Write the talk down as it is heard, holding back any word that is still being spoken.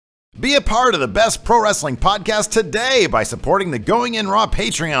Be a part of the best pro wrestling podcast today by supporting the Going In Raw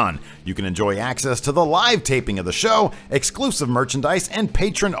Patreon. You can enjoy access to the live taping of the show, exclusive merchandise, and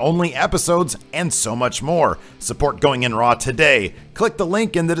patron-only episodes, and so much more. Support Going In Raw today. Click the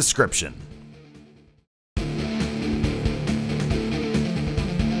link in the description.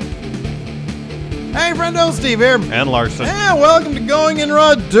 Hey, friendo, Steve here. And Larson. And welcome to Going In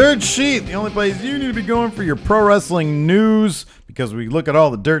Raw Dirt Sheet, the only place you need to be going for your pro wrestling news, because we look at all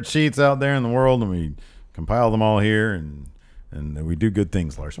the dirt sheets out there in the world and we compile them all here, and we do good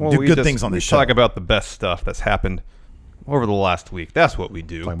things, Larson. We do good things on this show. We talk about the best stuff that's happened over the last week. That's what we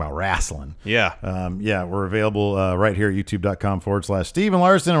do. Talking about wrestling. Yeah. Yeah, we're available right here at youtube.com/Steve and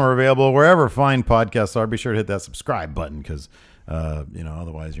Larson, and we're available wherever fine podcasts are. Be sure to hit that subscribe button, because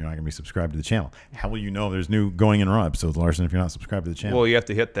otherwise you're not going to be subscribed to the channel. How will you know there's new Going In Raw episodes, Larson, if you're not subscribed to the channel? Well, you have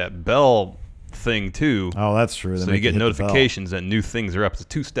to hit that bell thing too. Oh, that's true. So you get notifications that new things are up. It's a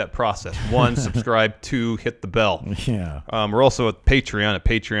two-step process. One, subscribe. Two, hit the bell. Yeah. We're also at Patreon at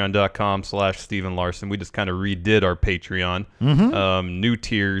patreon.com/Steven Larson. We just kind of redid our Patreon. New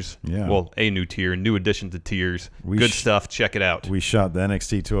tiers. Yeah. Well, a new tier, new addition to tiers. Good stuff. Check it out. We shot the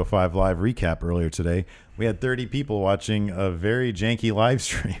NXT 205 live recap earlier today. We had 30 people watching a very janky live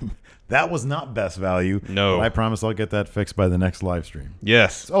stream. That was not best value. No. But I promise I'll get that fixed by the next live stream.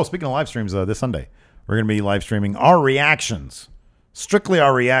 Yes. Oh, speaking of live streams, this Sunday, we're going to be live streaming our reactions. Strictly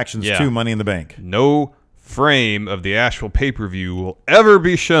our reactions to Money in the Bank. No frame of the actual pay-per-view will ever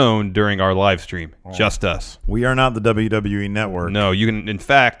be shown during our live stream. Oh. Just us. We are not the WWE Network. No, you can, in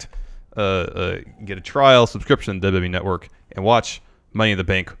fact, get a trial subscription to WWE Network and watch Money in the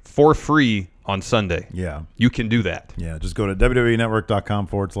Bank for free on Sunday. Yeah. You can do that. Yeah, just go to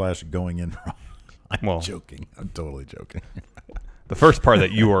wwenetwork.com/going in. I'm joking. I'm totally joking. The first part of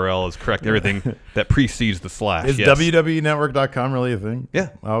that URL is correct. Everything that precedes the slash. Is wwenetwork.com really a thing? Yeah.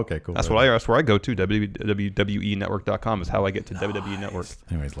 Oh, okay, cool. That's where I go to. wwenetwork.com is how I get to WWE Network.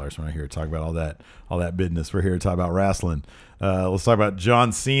 Anyways, Larson, we're not here to talk about all that business. We're here to talk about wrestling. Let's talk about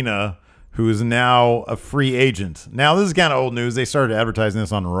John Cena, who is now a free agent. Now, this is kind of old news. They started advertising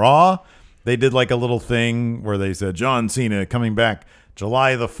this on Raw. They did like a little thing where they said, John Cena coming back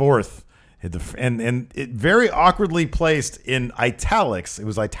July the 4th. And it very awkwardly placed in italics. It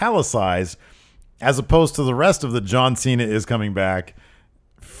was italicized as opposed to the rest of the John Cena is coming back.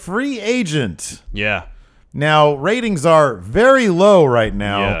 Free agent. Yeah. Now, ratings are very low right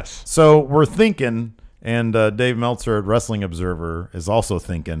now. Yes. So we're thinking, and Dave Meltzer at Wrestling Observer is also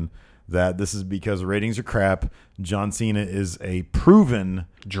thinking, that this is because ratings are crap. John Cena is a proven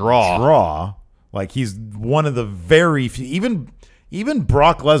draw. Like, he's one of the very few. Even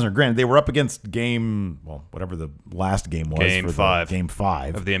Brock Lesnar, granted, they were up against whatever the last game was. Game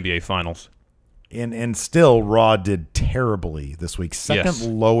 5 of the NBA Finals. And still, Raw did terribly this week.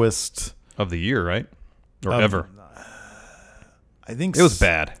 Second lowest. Of the year, right? Or ever. I think it was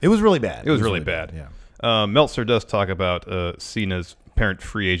bad. It was really bad. It was really bad. Yeah. Meltzer does talk about Cena's apparent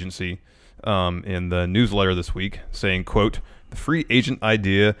free agency in the newsletter this week, saying, quote, "The free agent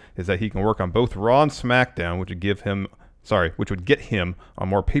idea is that he can work on both Raw and SmackDown, which would get him on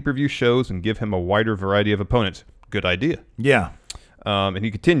more pay-per-view shows and give him a wider variety of opponents." Good idea. Yeah. And he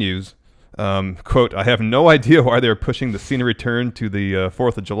continues, quote, "I have no idea why they're pushing the Cena return to the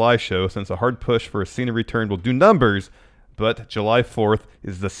 4th of July show, since a hard push for a Cena return will do numbers. But July 4th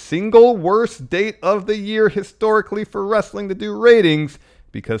is the single worst date of the year historically for wrestling to do ratings,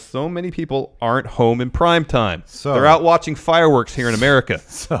 because so many people aren't home in prime time. So they're out watching fireworks here in America."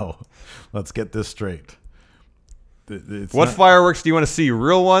 So let's get this straight. What fireworks do you want to see?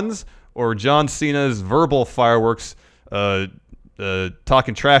 Real ones or John Cena's verbal fireworks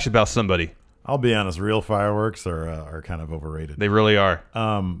talking trash about somebody? I'll be honest, real fireworks are kind of overrated. They really are.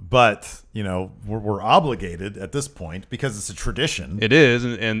 But, we're obligated at this point because it's a tradition. It is,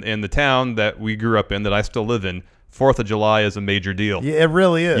 and the town that we grew up in, that I still live in, 4th of July is a major deal. Yeah, it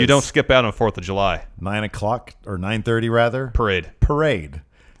really is. You don't skip out on 4th of July. 9 o'clock or 9:30 rather. Parade.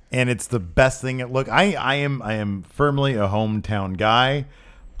 And it's the best thing. Look, I am firmly a hometown guy.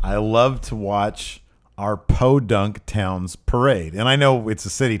 I love to watch our Podunk Town's parade. And I know it's a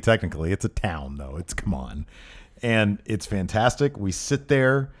city technically. It's a town, though. Come on. And it's fantastic. We sit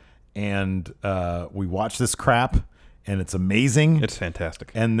there and we watch this crap, and it's amazing. It's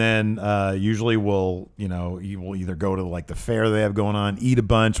fantastic. And then usually we'll either go to like the fair they have going on, eat a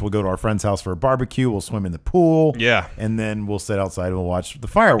bunch. We'll go to our friend's house for a barbecue. We'll swim in the pool. Yeah. And then we'll sit outside and we'll watch the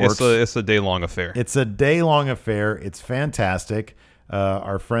fireworks. It's a day-long affair. It's a day-long affair. It's fantastic.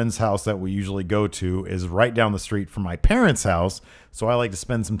 Our friend's house that we usually go to is right down the street from my parents' house, so I like to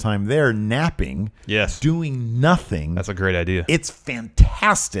spend some time there napping. Yes. Doing nothing. That's a great idea. It's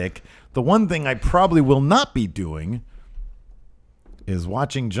fantastic. The one thing I probably will not be doing is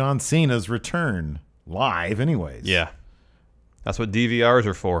watching John Cena's return live anyways. Yeah. That's what DVRs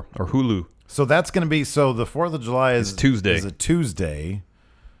are for, or Hulu. So that's going to be, so the 4th of July is Tuesday. Is a Tuesday.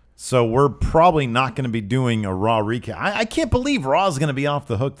 So we're probably not going to be doing a Raw recap. I can't believe Raw is going to be off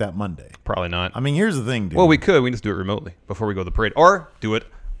the hook that Monday. Probably not. I mean, here's the thing, dude. Well, we could. We can just do it remotely before we go to the parade. Or do it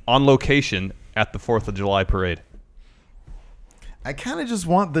on location at the 4th of July parade. I kind of just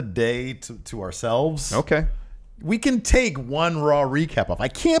want the day to ourselves. Okay. We can take one Raw recap off. I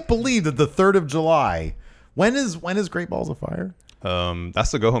can't believe that the 3rd of July. When is Great Balls of Fire?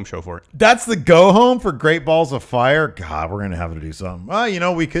 That's the go-home show for it. That's the go-home for Great Balls of Fire? God, we're going to have to do something. Well, you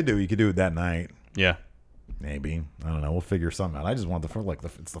know, we could do it that night. Yeah. Maybe. I don't know. We'll figure something out. I just want it's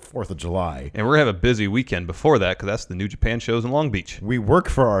the 4th of July. And we're going to have a busy weekend before that because that's the New Japan shows in Long Beach. We work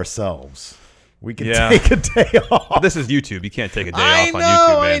for ourselves. We can take a day off. But this is YouTube. You can't take a day off on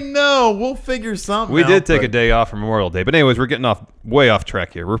YouTube, man. I know. We'll figure something out. We did take a day off for Memorial Day. But anyways, we're getting way off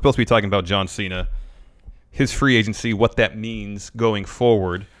track here. We're supposed to be talking about John Cena, his free agency, what that means going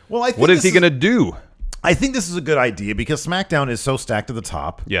forward. Well, I think what is he going to do? I think this is a good idea because SmackDown is so stacked to the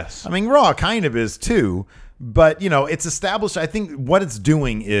top. Yes. I mean, Raw kind of is too. But, you know, it's established. I think what it's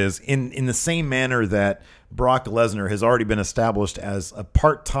doing is in the same manner that Brock Lesnar has already been established as a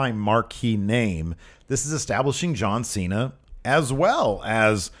part-time marquee name, this is establishing John Cena as well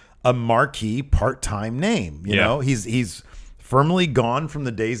as a marquee part-time name. You know, he's firmly gone from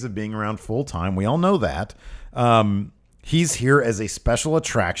the days of being around full-time. We all know that. He's here as a special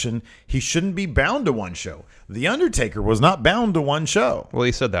attraction. He shouldn't be bound to one show. The Undertaker was not bound to one show. Well,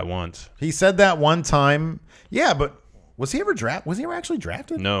 he said that once. He said that one time. Yeah, but was he ever drafted? Was he ever actually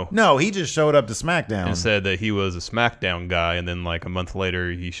drafted? No. No, he just showed up to SmackDown. And said that he was a SmackDown guy, and then like a month later,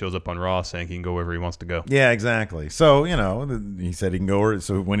 he shows up on Raw saying he can go wherever he wants to go. Yeah, exactly. So, you know, he said he can go where,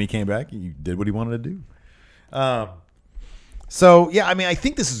 so when he came back, he did what he wanted to do. So, yeah, I mean, I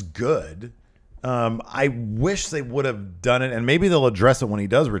think this is good. I wish they would have done it, and maybe they'll address it when he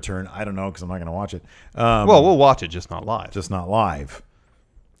does return. I don't know because I'm not going to watch it. Well, we'll watch it, just not live. Just not live.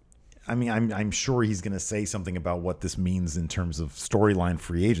 I mean, I'm sure he's going to say something about what this means in terms of storyline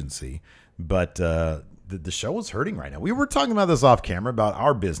free agency, but the show is hurting right now. We were talking about this off camera about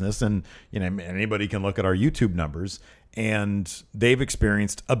our business, and you know, anybody can look at our YouTube numbers, and they've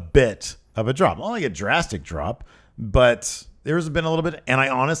experienced a bit of a drop, not like a drastic drop, but there's been a little bit, and I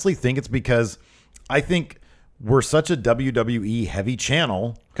honestly think it's because I think we're such a WWE heavy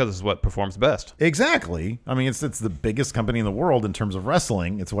channel. Because it's what performs best. Exactly. I mean, it's the biggest company in the world in terms of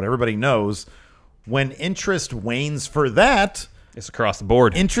wrestling. It's what everybody knows. When interest wanes for that, it's across the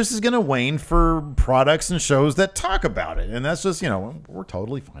board. Interest is going to wane for products and shows that talk about it. And that's just, you know, we're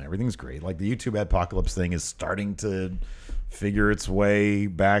totally fine. Everything's great. Like the YouTube Adpocalypse thing is starting to figure its way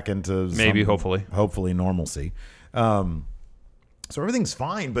back into hopefully normalcy. So everything's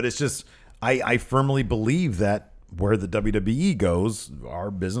fine, but it's just I firmly believe that where the WWE goes,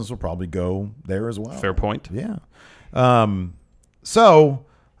 our business will probably go there as well. Fair point. Yeah. So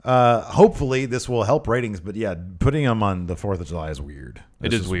hopefully this will help ratings, but yeah, putting them on the 4th of July is weird.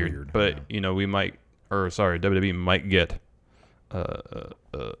 It is weird. But, you know, WWE might get a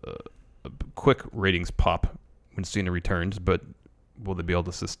quick ratings pop when Cena returns, but will they be able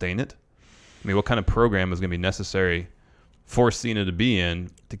to sustain it? I mean, what kind of program is going to be necessary for Cena to be in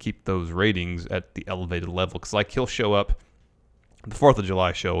to keep those ratings at the elevated level? Because, like, he'll show up, the 4th of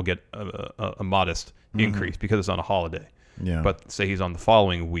July show will get a modest increase because it's on a holiday. Yeah. But say he's on the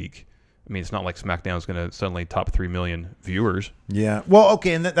following week. I mean, it's not like SmackDown is going to suddenly top 3 million viewers. Yeah. Well,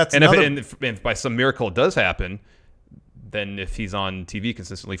 okay, and that's and another... if by some miracle it does happen, then if he's on TV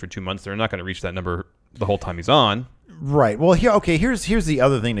consistently for 2 months, they're not going to reach that number the whole time he's on. Right. Well, here's the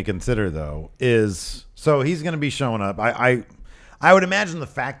other thing to consider, though, is so he's going to be showing up. I would imagine the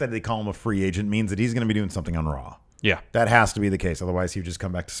fact that they call him a free agent means that he's going to be doing something on Raw. Yeah. That has to be the case. Otherwise, he would just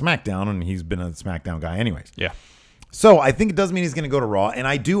come back to SmackDown, and he's been a SmackDown guy anyways. Yeah. So I think it does mean he's going to go to Raw, and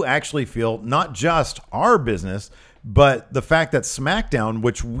I do actually feel not just our business, but the fact that SmackDown,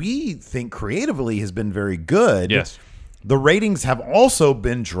 which we think creatively has been very good, yes, the ratings have also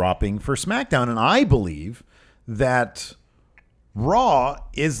been dropping for SmackDown, and I believe that Raw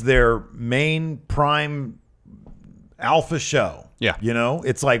is their main prime alpha show. Yeah. You know,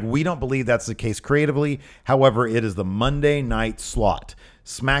 it's like we don't believe that's the case creatively. However, it is the Monday night slot.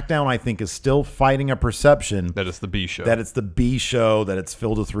 SmackDown, I think, is still fighting a perception that it's the B show. That it's the B show, that it's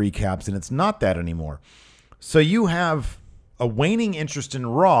filled with recaps, and it's not that anymore. So you have a waning interest in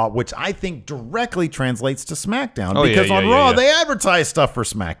Raw, which I think directly translates to SmackDown. Oh, because yeah, on yeah, Raw, yeah. they advertise stuff for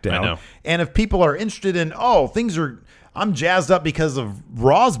SmackDown. I know. And if people are interested in, I'm jazzed up because of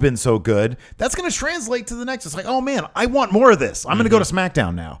Raw's been so good, that's going to translate to the next. It's like, oh, man, I want more of this. I'm going to go to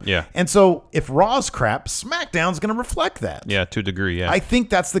SmackDown now. Yeah. And so if Raw's crap, SmackDown's going to reflect that. Yeah, to a degree, yeah. I think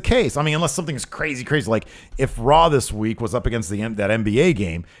that's the case. I mean, unless something is crazy. Like if Raw this week was up against that NBA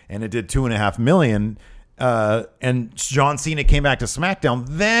game and it did $2.5 million, and John Cena came back to SmackDown,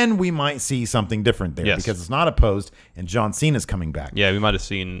 then we might see something different there because it's not opposed and John Cena's coming back. Yeah, we might have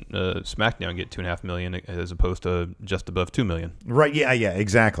seen SmackDown get $2.5 million as opposed to just above $2 million. Right? Yeah,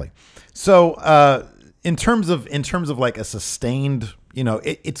 exactly. So in terms of like a sustained,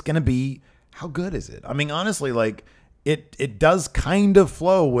 it's going to be, how good is it? I mean, honestly, like it does kind of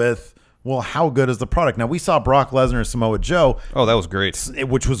flow with, well, how good is the product? Now we saw Brock Lesnar, Samoa Joe. Oh, that was great.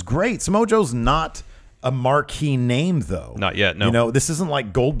 Which was great. Samoa Joe's not a marquee name, though. Not yet, no. This isn't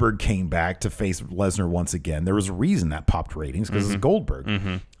like Goldberg came back to face Lesnar once again. There was a reason that popped ratings because it's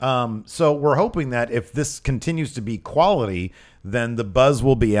Goldberg. So we're hoping that if this continues to be quality, then the buzz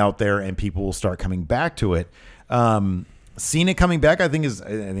will be out there and people will start coming back to it. Cena coming back, I think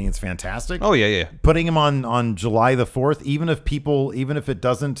it's fantastic. Oh yeah. Putting him on July the 4th, even if it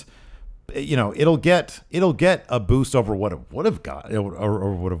doesn't, it'll get a boost over what it would have got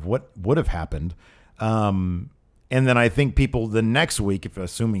or what would have happened. And then I think people the next week, if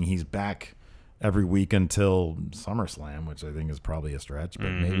assuming he's back every week until SummerSlam, which I think is probably a stretch, but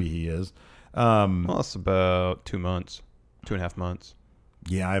maybe he is. Well, that's about 2 months, 2.5 months.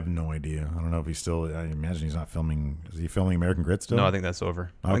 Yeah, I have no idea. I don't know if he's still. I imagine he's not filming. Is he filming American Grit still? No, I think that's over.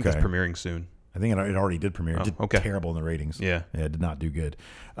 I think it's premiering soon. I think it already did premiere. It did terrible in the ratings. Yeah, it did not do good.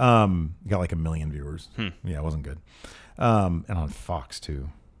 Got like 1 million viewers. Yeah, it wasn't good. And on Fox too.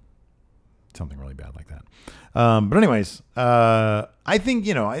 Something really bad like that. But anyways, I think,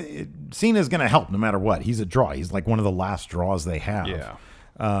 Cena's going to help no matter what. He's a draw. He's like one of the last draws they have. Yeah.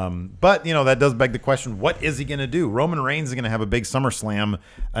 But, that does beg the question, what is he going to do? Roman Reigns is going to have a big SummerSlam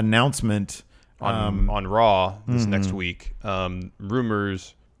announcement. On Raw this next week.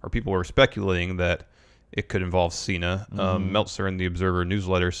 Rumors, or people were speculating that it could involve Cena. Meltzer in the Observer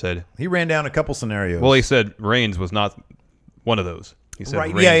newsletter said... He ran down a couple scenarios. Well, he said Reigns was not one of those. He said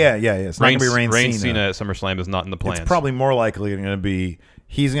right. Reigns, Yeah. It's not going to be Reigns Cena at SummerSlam is not in the plans. It's probably more likely going to be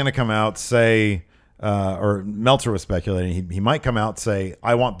he's going to come out, say, or Meltzer was speculating, he might come out, say,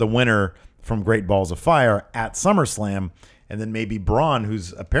 I want the winner from Great Balls of Fire at SummerSlam, and then maybe Braun,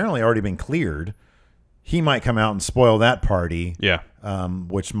 who's apparently already been cleared, he might come out and spoil that party. Yeah.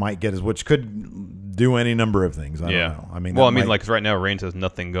 Which could do any number of things. I don't know. I mean, like right now, Reigns has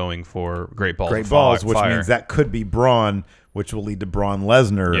nothing going for Great Balls. Which means that could be Braun, which will lead to Braun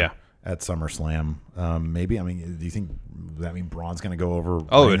Lesnar at SummerSlam. Maybe. I mean, do you think that mean Braun's going to go over?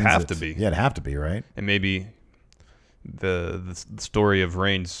 Oh, it'd have to be. Yeah, it'd have to be, right? And maybe the story of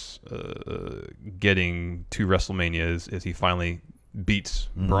Reigns getting to WrestleMania is he finally beats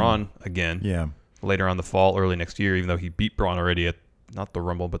Braun again. Yeah. Later on the fall, early next year, even though he beat Braun already at not the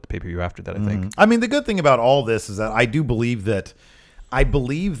Rumble, but the pay-per-view after that, I think. I mean, the good thing about all this is that I believe that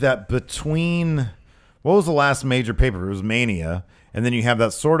between what was the last major pay-per-view? It was Mania, and then you have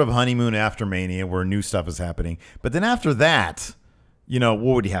that sort of honeymoon after Mania where new stuff is happening. But then after that, what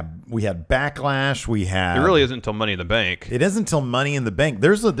would you have? We had Backlash. We had. It really isn't until Money in the Bank. It isn't until Money in the Bank.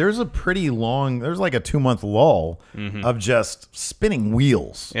 There's a pretty long. There's like a 2-month lull of just spinning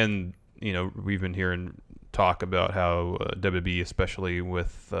wheels. And we've been hearing talk about how WWE, especially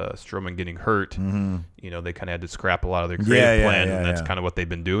with Strowman getting hurt, they kind of had to scrap a lot of their creative plans, and that's kind of what they've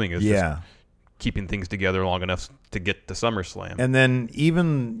been doing is just keeping things together long enough to get to SummerSlam. And then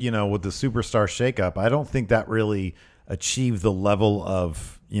even, with the superstar shakeup, I don't think that really achieved the level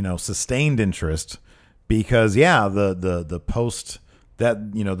of, sustained interest because, the post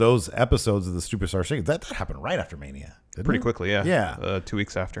that, those episodes of the superstar shakeup, that happened right after Mania. Pretty quickly, yeah. Yeah. 2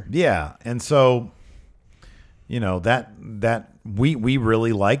 weeks after. Yeah. And so, that we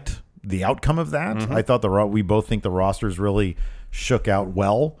really liked the outcome of that. I thought we both think the rosters really shook out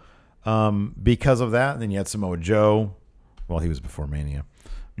well because of that. And then you had Samoa Joe. Well, he was before Mania.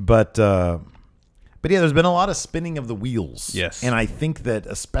 But yeah, there's been a lot of spinning of the wheels. Yes. And I think that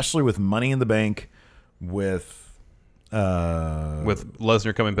especially with Money in the Bank, with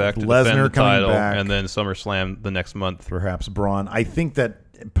Lesnar coming back to defend the title, and then SummerSlam the next month. Perhaps Braun. I think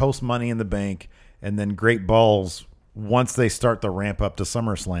that post Money in the Bank and then Great Balls, once they start the ramp up to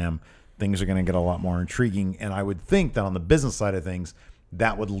SummerSlam, things are going to get a lot more intriguing. And I would think that on the business side of things,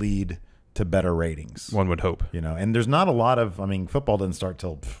 that would lead to better ratings. One would hope. And there's not a lot of, football doesn't start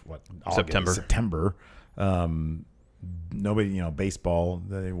till September. nobody, baseball.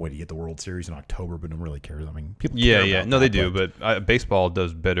 What do you get the World Series in October? But nobody really cares. I mean, people. Yeah, care yeah. about No, that, they do. But baseball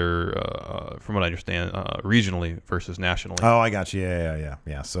does better, from what I understand, regionally versus nationally. Oh, I got you.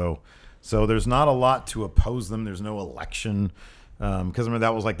 Yeah. So there's not a lot to oppose them. There's no election. Because I remember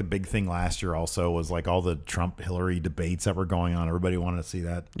that was like the big thing last year. Also, was like all the Trump-Hillary debates that were going on. Everybody wanted to see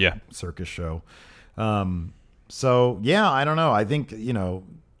that. Yeah. Circus show. So yeah, I don't know. I think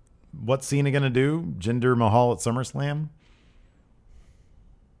what's Cena gonna do? Jinder Mahal at SummerSlam.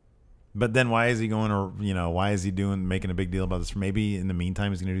 But then why is he going, or why is he making a big deal about this? Maybe in the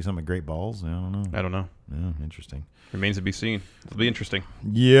meantime he's gonna do something with Great Balls. I don't know. Yeah, interesting. Remains to be seen. It'll be interesting.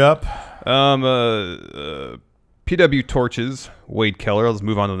 Yep. PW Torches, Wade Keller. Let's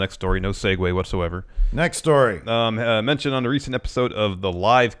move on to the next story. No segue whatsoever. Next story. Mentioned on the recent episode of the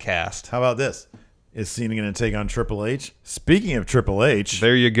live cast. How about this? Is Cena going to take on Triple H? Speaking of Triple H.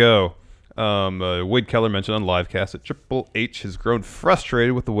 There you go. Wade Keller mentioned on Livecast that Triple H has grown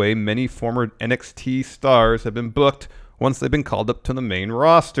frustrated with the way many former NXT stars have been booked once they've been called up to the main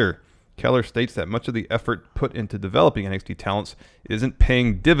roster. Keller states that much of the effort put into developing NXT talents isn't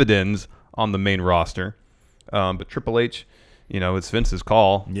paying dividends on the main roster. But Triple H, it's Vince's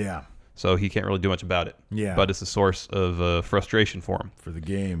call. Yeah. So he can't really do much about it. Yeah. But it's a source of frustration for him. For the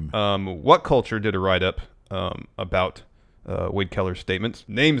game. What Culture did a write-up about Wade Keller's statements.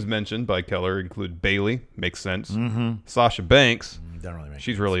 Names mentioned by Keller include Bayley, makes sense. Mm-hmm. Sasha Banks, That really makes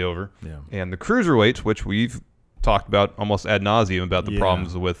she's sense. really over. Yeah. And the Cruiserweights, which we've talked about almost ad nauseum about the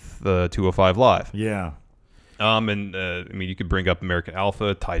problems with 205 Live. Yeah. You could bring up American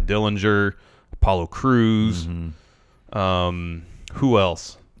Alpha, Ty Dillinger, Apollo Crews. Mm-hmm. Who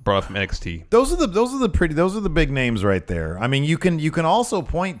else brought up from NXT? Those are the big names right there. I mean, you can also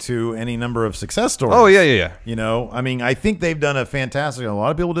point to any number of success stories. Oh yeah. I think they've done a fantastic. A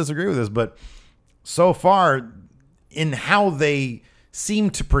lot of people disagree with this, but so far in how they seem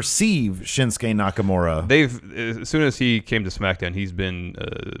to perceive Shinsuke Nakamura, As soon as he came to SmackDown, he's been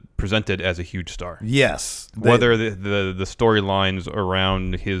presented as a huge star. Yes. Whether the storylines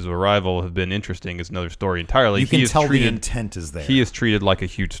around his arrival have been interesting is another story entirely. You can tell the intent is there. He is treated like a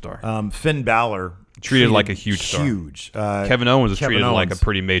huge star. Finn Balor treated like a huge star. Huge. Kevin Owens is treated like a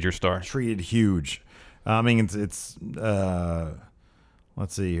pretty major star. Treated huge. It's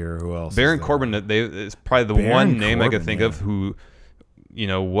let's see here. Who else? Baron Corbin is probably the one name I could think of who,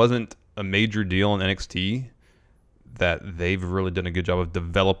 wasn't a major deal in NXT that they've really done a good job of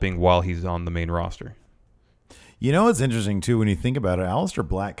developing while he's on the main roster. It's interesting, too, when you think about it. Aleister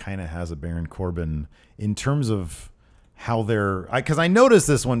Black kind of has a Baron Corbin in terms of how they're... Because I noticed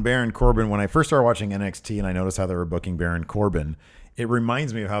this when I first started watching NXT, and I noticed how they were booking Baron Corbin. It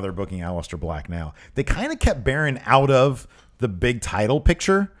reminds me of how they're booking Aleister Black now. They kind of kept Baron out of the big title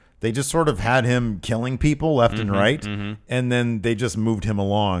picture. They just sort of had him killing people left and right, and then they just moved him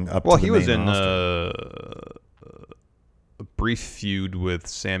along up to the main roster. Well, he was in a brief feud with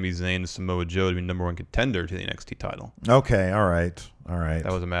Sami Zayn and Samoa Joe to be #1 contender to the NXT title. Okay, all right.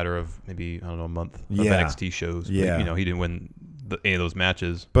 That was a matter of maybe, a month of NXT shows. Yeah. But, he didn't win any of those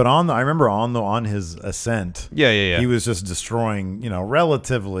matches. But I remember on his ascent, yeah, he was just destroying,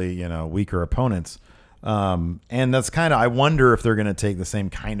 relatively, weaker opponents. And that's kind of, I wonder if they're going to take the same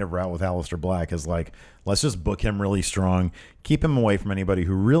kind of route with Aleister Black, as like, let's just book him really strong, keep him away from anybody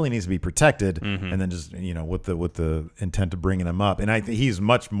who really needs to be protected, and then just, with the intent of bringing him up. And I think he's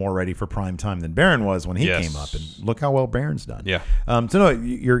much more ready for prime time than Baron was when he came up, and look how well Baron's done. Yeah. So no,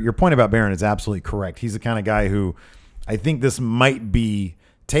 your point about Baron is absolutely correct. He's the kind of guy who I think this might be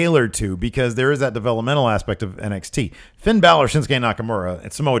tailored to, because there is that developmental aspect of NXT. Finn Balor, Shinsuke Nakamura,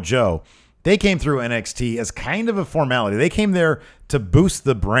 and Samoa Joe, they came through NXT as kind of a formality. They came there to boost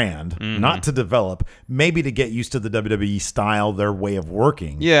the brand, not to develop, maybe to get used to the WWE style, their way of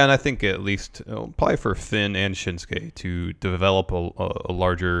working. Yeah, and I think at least probably for Finn and Shinsuke to develop a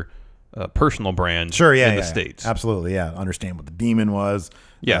larger personal brand in the States. Absolutely, yeah. Understand what the Demon was.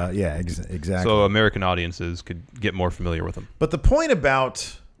 Yeah. Exactly. So American audiences could get more familiar with them. But the point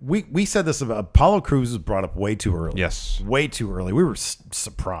about... We said this about Apollo Crews was brought up way too early. Yes. Way too early. We were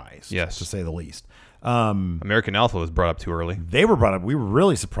surprised, yes, to say the least. American Alpha was brought up too early. They were brought up. We were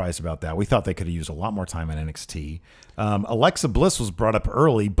really surprised about that. We thought they could have used a lot more time in NXT. Alexa Bliss was brought up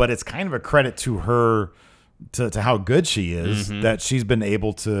early, but it's kind of a credit to her, to how good she is, that she's been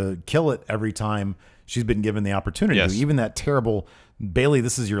able to kill it every time she's been given the opportunity. Yes. Even that terrible Bayley,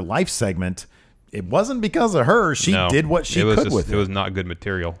 This Is Your Life segment, it wasn't because of her. She did what she could with it. It was not good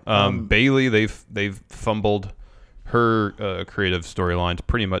material. Bayley, they've fumbled her creative storylines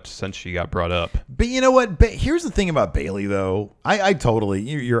pretty much since she got brought up. But you know what? Here's the thing about Bayley, though. I totally,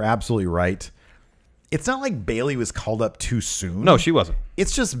 you're absolutely right. it's not like Bailey was called up too soon. No, she wasn't.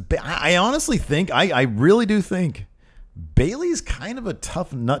 It's just, I honestly think, I really do think Bailey's kind of a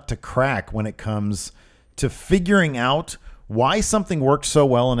tough nut to crack when it comes to figuring out why something works so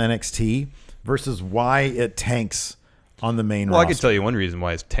well in NXT versus why it tanks on the main roster. Well, I can tell you one reason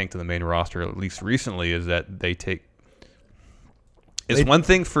why it's tanked on the main roster, at least recently, is that it's one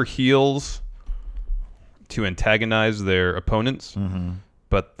thing for heels to antagonize their opponents,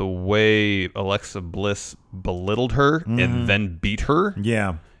 but the way Alexa Bliss belittled her and then beat her,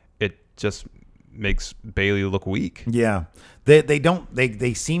 it just makes Bailey look weak. Yeah.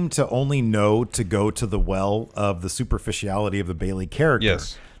 They seem to only know to go to the well of the superficiality of the Bailey character.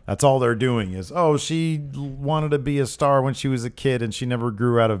 Yes. That's all they're doing is, she wanted to be a star when she was a kid and she never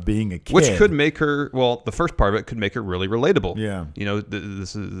grew out of being a kid. Which could make her, the first part of it could make her really relatable. Yeah. You know,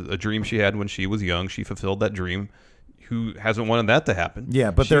 this is a dream she had when she was young. She fulfilled that dream. Who hasn't wanted that to happen?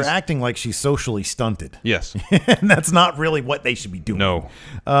 Yeah, but they're acting like she's socially stunted. Yes. And that's not really what they should be doing. No.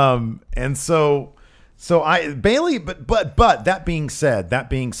 And so Bailey, but that being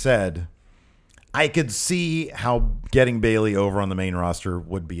said, I could see how getting Bailey over on the main roster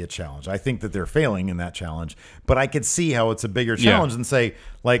would be a challenge. I think that they're failing in that challenge, but I could see how it's a bigger challenge than, say,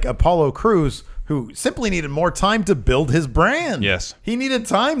 like Apollo Crews, who simply needed more time to build his brand. Yes. He needed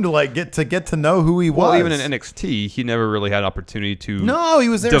time to get to know who he was. Well, even in NXT, he never really had opportunity to he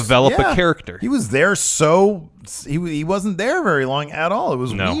was there, develop a character. He was there he wasn't there very long at all. It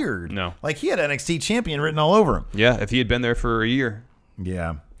was weird. No. Like, he had NXT champion written all over him. Yeah, if he had been there for a year.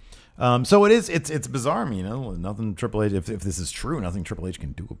 Yeah. So it's bizarre. I mean, nothing Triple H, if this is true, nothing Triple H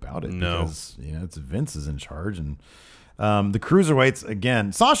can do about it. No. Because, it's Vince is in charge. And the Cruiserweights,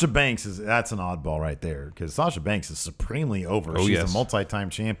 again, Sasha Banks, that's an oddball right there, because Sasha Banks is supremely over. She's a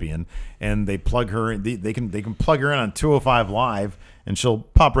multi-time champion, and they plug her in. They can plug her in on 205 Live, and she'll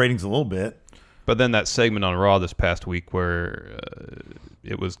pop ratings a little bit. But then that segment on Raw this past week where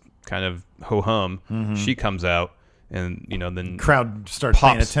it was kind of ho-hum, she comes out. And, then crowd starts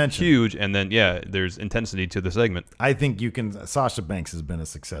paying attention. Huge, and then, there's intensity to the segment. I think Sasha Banks has been a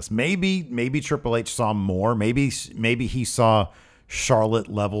success. Maybe Triple H saw more. Maybe he saw Charlotte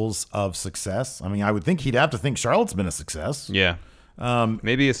levels of success. I mean, I would think he'd have to think Charlotte's been a success. Yeah.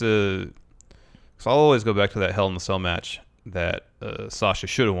 Maybe it's because I'll always go back to that Hell in the Cell match that Sasha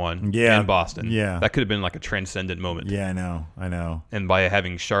should have won in Boston. Yeah. That could have been like a transcendent moment. Yeah, I know. And by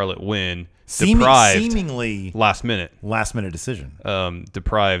having Charlotte win, seemingly last minute decision,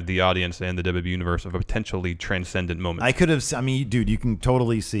 deprived the audience and the WWE universe of a potentially transcendent moment. Dude, you can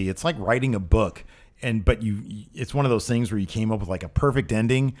totally see. It's like writing a book, but it's one of those things where you came up with like a perfect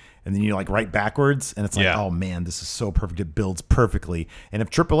ending, and then you like write backwards, and it's like, oh man, this is so perfect. It builds perfectly. And if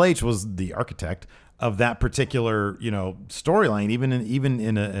Triple H was the architect of that particular storyline, even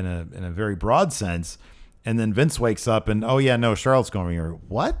in a very broad sense, and then Vince wakes up and Charlotte's going here.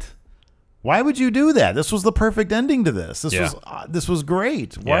 What? Why would you do that? This was the perfect ending to this. This was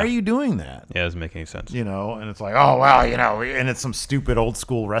great. Why are you doing that? Yeah, it doesn't make any sense. And it's like, and it's some stupid old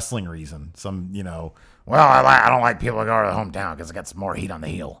school wrestling reason. I don't like people to go to the hometown because it gets more heat on the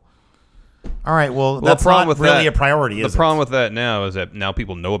heel. All right, that's not really a priority, is it? The problem with that now is that now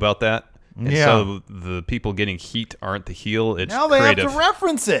people know about that. And so the people getting heat aren't the heel. It's now they creative. have to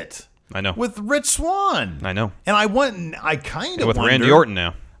reference it. I know. With Rich Swann. I know. And I kind of with Randy Orton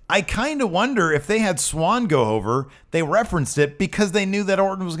now. I kind of wonder if they had Swann go over, they referenced it because they knew that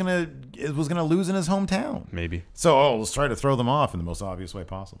Orton was gonna lose in his hometown. Maybe. So let's try to throw them off in the most obvious way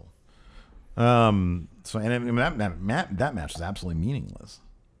possible. That match was absolutely meaningless.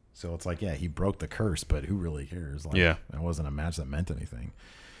 So it's like, he broke the curse, but who really cares? Like, it wasn't a match that meant anything.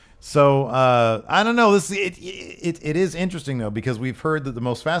 So I don't know. It is interesting though, because we've heard that the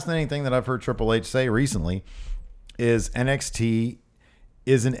most fascinating thing that I've heard Triple H say recently is NXT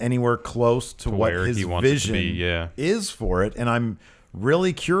isn't anywhere close to what his vision is for it, and I'm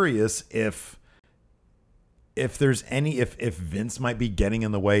really curious if there's if Vince might be getting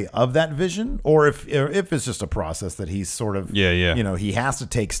in the way of that vision, or if it's just a process that he's sort of he has to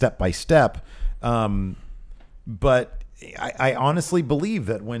take step by step. But I honestly believe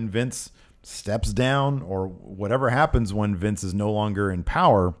that when Vince steps down, or whatever happens when Vince is no longer in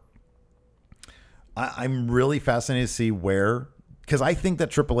power, I'm really fascinated to see where. Because I think that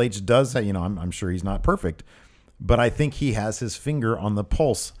Triple H does, I'm sure he's not perfect, but I think he has his finger on the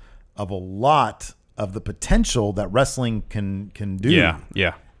pulse of a lot of the potential that wrestling can do.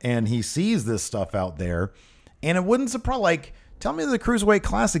 Yeah. And he sees this stuff out there, and it wouldn't surprise. Tell me the Cruiserweight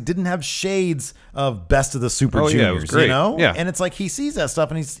Classic didn't have shades of Best of the Super Juniors. Yeah, it was great. Yeah. And it's like he sees that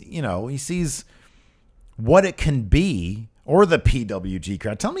stuff, and he sees what it can be, or the PWG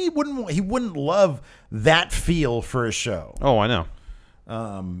crowd. Tell me he wouldn't love that feel for a show. Oh, I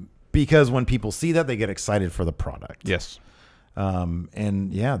know. Because when people see that, they get excited for the product. Yes.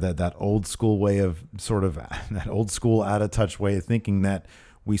 And yeah, that old school way of that old school out of touch way of thinking that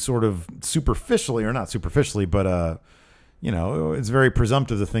we sort of superficially, or not superficially, but it's very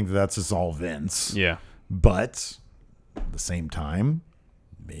presumptive to think that that's just all Vince. Yeah. But at the same time,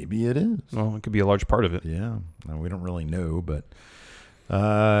 maybe it is. Well, it could be a large part of it. Yeah. No, we don't really know, but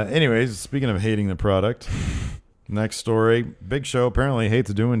anyways, speaking of hating the product, next story. Big Show apparently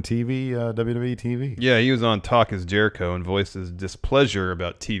hates doing TV, WWE TV. Yeah, he was on Talk as Jericho and voiced his displeasure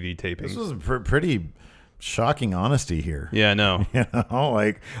about TV tapings. This was pretty shocking honesty here. Yeah, I know.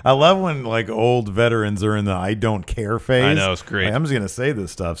 Like, I love when like old veterans are in the I don't care phase. I know, it's great. Like, I'm just going to say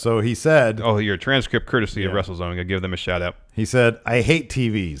this stuff. So he said... Oh, your transcript courtesy of WrestleZone. I'm going to give them a shout out. He said, I hate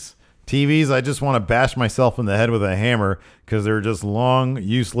TVs. TVs, I just want to bash myself in the head with a hammer because they're just long,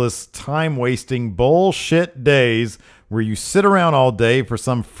 useless, time-wasting bullshit days where you sit around all day for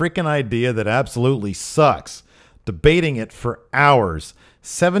some freaking idea that absolutely sucks, debating it for hours,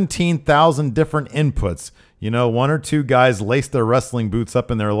 17,000 different inputs. One or two guys lace their wrestling boots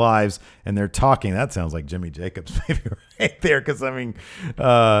up in their lives and they're talking. That sounds like Jimmy Jacobs maybe right there because, and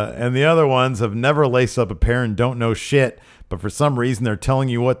the other ones have never laced up a pair and don't know shit. But for some reason, they're telling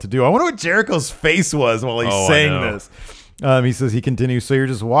you what to do. I wonder what Jericho's face was while he's saying this. He says, he continues, so you're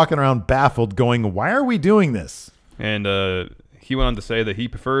just walking around baffled going, why are we doing this? And he went on to say that he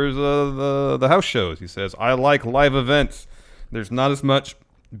prefers the house shows. He says, I like live events. There's not as much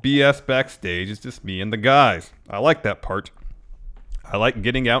BS backstage. It's just me and the guys. I like that part. I like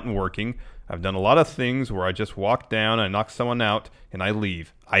getting out and working. I've done a lot of things where I just walk down, I knock someone out, and I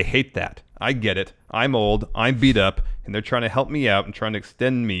leave. I hate that. I get it. I'm old. I'm beat up, and they're trying to help me out and trying to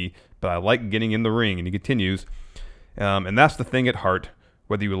extend me, but I like getting in the ring. And he continues, and that's the thing at heart.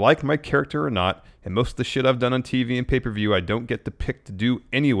 Whether you like my character or not, and most of the shit I've done on TV and pay-per-view I don't get to pick to do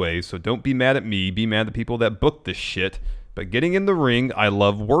anyway, so don't be mad at me. Be mad at the people that booked this shit. But getting in the ring, I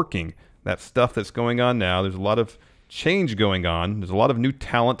love working. That stuff that's going on now, there's a lot of change going on. There's a lot of new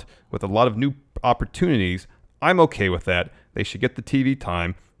talent with a lot of new opportunities. I'm okay with that. They should get the TV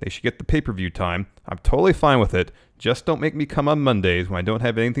time. They should get the pay-per-view time. I'm totally fine with it. Just don't make me come on Mondays when I don't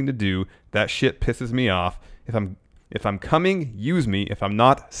have anything to do. That shit pisses me off. If I'm coming, use me. If I'm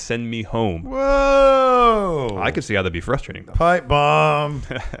not, send me home. Whoa! I could see how that'd be frustrating, though. Pipe bomb.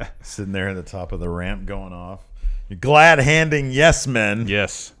 Sitting there at the top of the ramp going off. You're glad-handing yes men.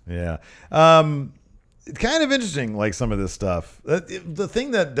 Yes. Yeah. It's kind of interesting, like some of this stuff. The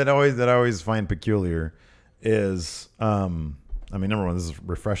thing that I always find peculiar is, number one, this is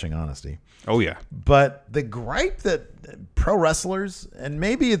refreshing honesty. Oh, yeah. But the gripe that pro wrestlers, and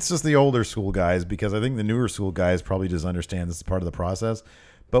maybe it's just the older school guys, because I think the newer school guys probably just understand this is part of the process.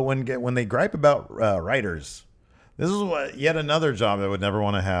 But when they gripe about writers, this is what yet another job I would never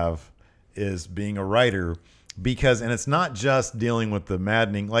want to have is being a writer, because, and it's not just dealing with the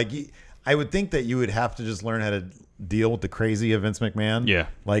maddening, like I would think that you would have to just learn how to deal with the crazy of Vince McMahon. Yeah.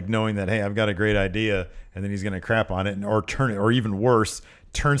 Like knowing that, hey, I've got a great idea and then he's going to crap on it or turn it, or even worse,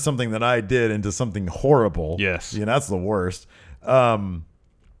 turn something that I did into something horrible. Yes. That's the worst. But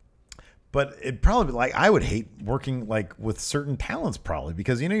it probably, like, I would hate working like with certain talents probably,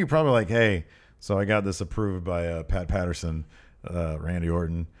 because, you're probably like, hey, so I got this approved by Pat Patterson, Randy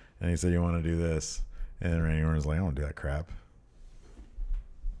Orton, and he said, you want to do this? And Randy Orton's like, I don't want to do that crap.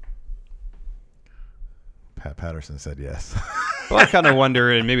 Pat Patterson said yes. Well, I kind of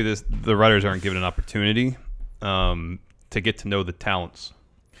wonder, and maybe the writers aren't given an opportunity to get to know the talents.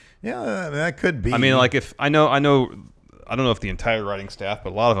 Yeah, that could be. I mean, like, if I don't know if the entire writing staff,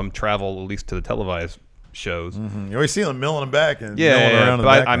 but a lot of them travel at least to the televised shows. Mm-hmm. You always see them milling them back and milling around in the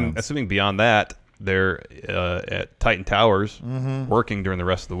but I'm assuming beyond that, they're at Titan Towers working during the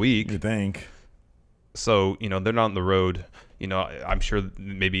rest of the week. You think? So, they're not on the road. I'm sure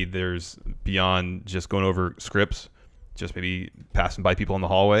maybe there's beyond just going over scripts, just maybe passing by people in the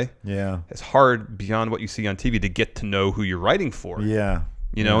hallway. Yeah. It's hard beyond what you see on TV to get to know who you're writing for. Yeah.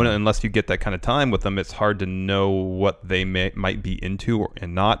 And unless you get that kind of time with them, it's hard to know what they might be into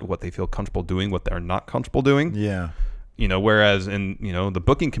and not, what they feel comfortable doing, what they're not comfortable doing. Yeah. Whereas in, the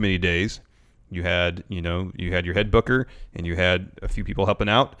booking committee days, you had your head booker and you had a few people helping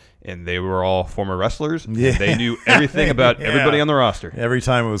out, and they were all former wrestlers. Yeah. They knew everything about everybody on the roster. Every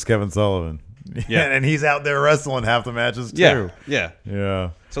time it was Kevin Sullivan. Yeah. And he's out there wrestling half the matches too. Yeah.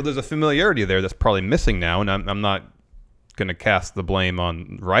 So there's a familiarity there that's probably missing now, and I'm not going to cast the blame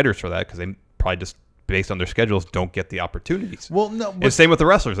on writers for that, because they probably just based on their schedules, don't get the opportunities. Well, no. And same with the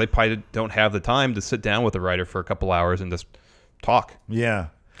wrestlers. They probably don't have the time to sit down with a writer for a couple hours and just talk. Yeah.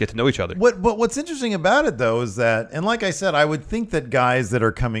 Get to know each other. What's interesting about it, though, is that, and like I said, I would think that guys that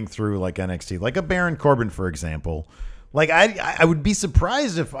are coming through like NXT, like a Baron Corbin, for example, like I would be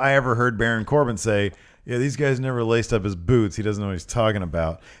surprised if I ever heard Baron Corbin say, yeah, these guys never laced up his boots. He doesn't know what he's talking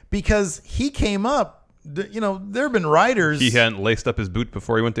about. Because he came up, you know, there have been writers. He hadn't laced up his boot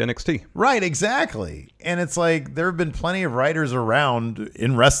before he went to NXT. Right, exactly. And it's like there have been plenty of writers around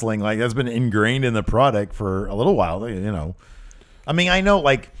in wrestling. Like that's been ingrained in the product for a little while, you know. I mean, I know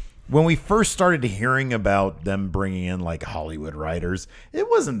like when we first started hearing about them bringing in like Hollywood writers, it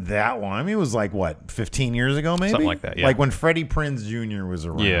wasn't that long. I mean, it was like, what, 15 years ago maybe? Something like that, yeah. Like when Freddie Prinze Jr. was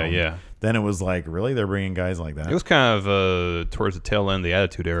around. Yeah. Then it was like, really? They're bringing guys like that? It was kind of towards the tail end of the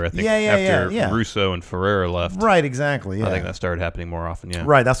Attitude Era, I think. After Russo and Ferrera left. Right, exactly. Yeah. I think that started happening more often, yeah.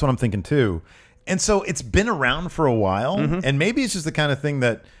 Right, that's what I'm thinking too. And so it's been around for a while, and maybe it's just the kind of thing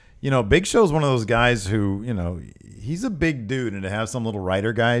that, you know, Big Show's one of those guys who, you know, he's a big dude, and to have some little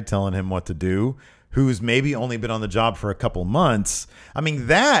writer guy telling him what to do, who's maybe only been on the job for a couple months. I mean,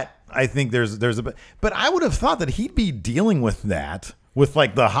 that I think there's a bit, but I would have thought that he'd be dealing with that with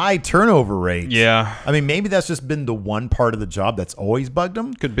like the high turnover rate. Yeah. I mean, maybe that's just been the one part of the job that's always bugged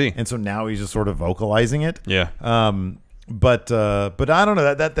him. Could be. And so now he's just sort of vocalizing it. Yeah. But I don't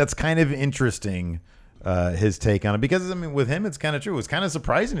know, that's kind of interesting. His take on it, because I mean with him it's kind of true. It was kind of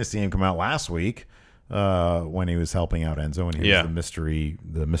surprising to see him come out last week when he was helping out Enzo, and he was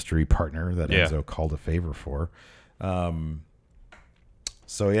the mystery partner that Enzo called a favor for. So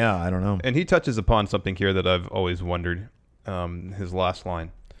yeah, I don't know. And he touches upon something here that I've always wondered. His last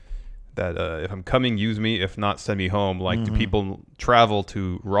line, that if I'm coming, use me. If not, send me home. Like, do people travel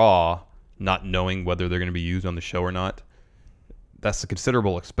to Raw not knowing whether they're going to be used on the show or not? That's a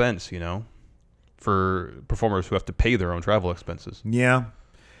considerable expense, you know, for performers who have to pay their own travel expenses. Yeah.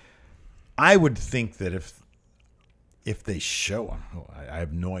 I would think that if they show, I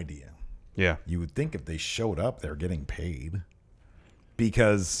have no idea. Yeah. You would think if they showed up, they're getting paid,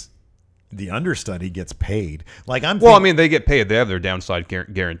 because the understudy gets paid. Like I mean, they get paid. They have their downside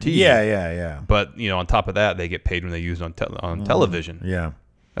guarantee. Yeah. But, you know, on top of that, they get paid when they use it on television. Yeah.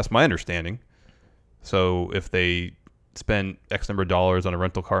 That's my understanding. So if they spend X number of dollars on a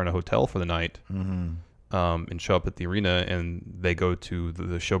rental car and a hotel for the night, and show up at the arena, and they go to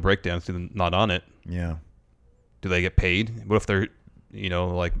the show breakdowns, not on it. Yeah. Do they get paid? What if they're, you know,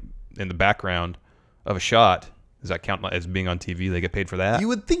 like in the background of a shot? Does that count as being on TV? They get paid for that? You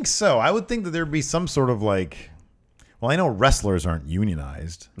would think so. I would think that there'd be some sort of like, well, I know wrestlers aren't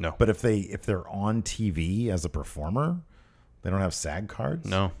unionized. No. But if they're on TV as a performer, they don't have SAG cards?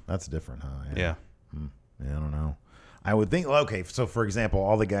 No. That's different, huh? Yeah. Yeah, I don't know. I would think, okay, so for example,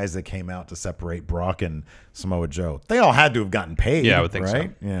 all the guys that came out to separate Brock and Samoa Joe, they all had to have gotten paid. Yeah, I would think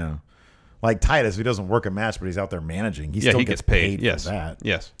right? so. Yeah. Like Titus, who doesn't work a match, but he's out there managing. He gets paid yes. for that.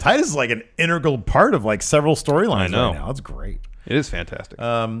 Yes. Titus is like an integral part of like several storylines right now. It's great. It is fantastic.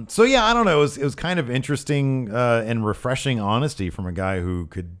 So yeah, I don't know. It was kind of interesting and refreshing honesty from a guy who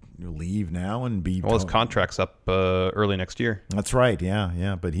could leave now and be. Well, his contract's up early next year. That's right.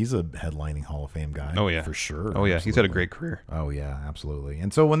 Yeah. But he's a headlining Hall of Fame guy. Oh yeah, for sure. Oh yeah, absolutely. He's had a great career. Oh yeah, absolutely.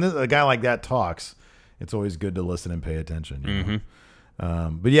 And so when a guy like that talks, it's always good to listen and pay attention. You know?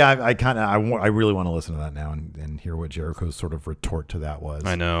 But yeah, I really want to listen to that now and hear what Jericho's sort of retort to that was.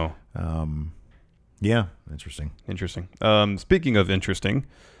 I know. Yeah, interesting. Speaking of interesting,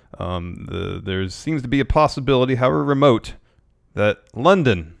 there seems to be a possibility, however remote, that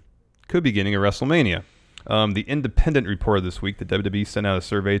London could be getting a WrestleMania. The Independent reported this week that WWE sent out a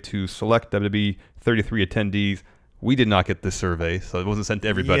survey to select WWE 33 attendees. We did not get this survey, so it wasn't sent to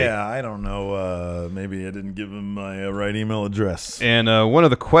everybody. Yeah, I don't know. Maybe I didn't give him my right email address. And one of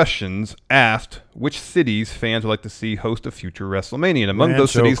the questions asked which cities fans would like to see host a future WrestleMania. And among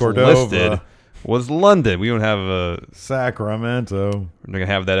those cities listed was London. We don't have Sacramento. We're going to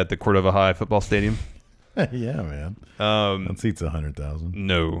have that at the Cordova High football stadium. Yeah, man. That seats 100,000.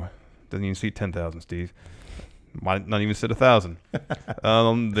 No. Doesn't even seat 10,000, Steve. Might not even sit 1,000.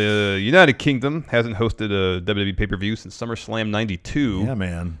 The United Kingdom hasn't hosted a WWE pay-per-view since SummerSlam 92. Yeah,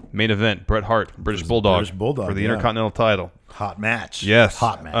 man. Main event, Bret Hart, British Bulldog for the Intercontinental title. Hot match. Yes.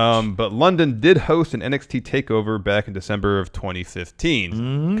 Hot match. But London did host an NXT takeover back in December of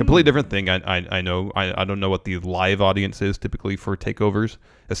 2015. Completely different thing. I know. I don't know what the live audience is typically for takeovers,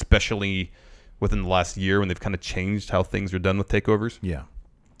 especially within the last year when they've kind of changed how things are done with takeovers. Yeah.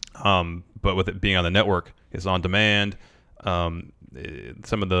 But with it being on the network, it's on demand. Some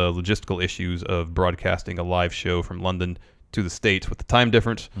of the logistical issues of broadcasting a live show from London to the States with the time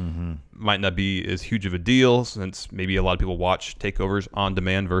difference. Might not be as huge of a deal since maybe a lot of people watch takeovers on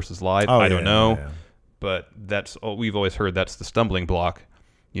demand versus live. I don't know. Yeah. But we've always heard that's the stumbling block.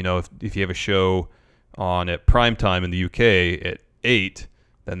 You know, if you have a show on at prime time in the UK at 8,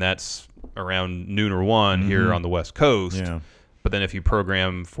 then that's around noon or 1 here on the West Coast. Yeah. But then if you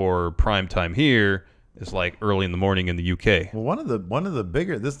program for prime time here, it's like early in the morning in the UK. Well, one of the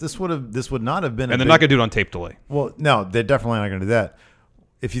bigger this would not have been, and they're not going to do it on tape delay. Well, no, they're definitely not going to do that.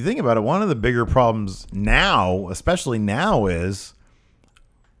 If you think about it, one of the bigger problems now, especially now, is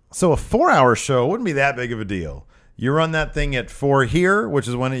so a 4-hour show wouldn't be that big of a deal. You run that thing at 4 here, which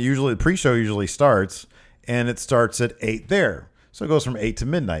is when the pre-show usually starts, and it starts at 8 there. So it goes from 8 to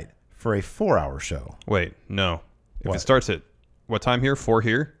midnight for a 4-hour show. Wait, no. If What? it starts at what time here? 4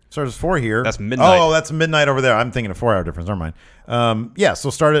 here? Starts at 4 here. That's midnight. Oh, that's midnight over there. I'm thinking a 4-hour difference. Never mind. Yeah, so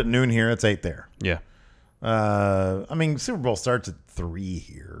start at noon here. It's 8 there. Yeah. I mean, Super Bowl starts at 3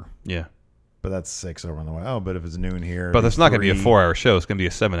 here, Yeah. but that's 6 over on the way. Oh, but if it's noon here, But it's not going to be a 3. 4-hour show. It's going to be a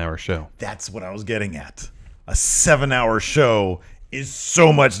 7-hour show. That's what I was getting at. A 7-hour show is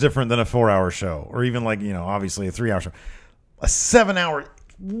so much different than a 4-hour show, or even like, obviously a 3-hour show. A 7-hour,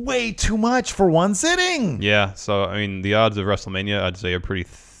 way too much for one sitting. Yeah. So, I mean, the odds of WrestleMania, I'd say, are pretty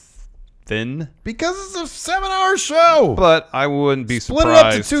thin. Because it's a 7-hour show. But I wouldn't be Split it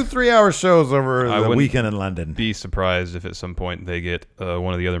up surprised. to 2 3-hour shows over the wouldn't weekend in London. Be surprised if at some point they get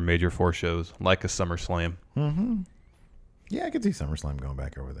one of the other major 4 shows, like a SummerSlam. Yeah, I could see SummerSlam going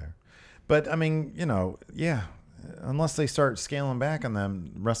back over there. But, I mean, yeah, unless they start scaling back on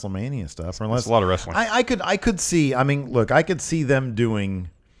them WrestleMania stuff. Or unless It's a lot of wrestling. I could see, I mean, look, I could see them doing,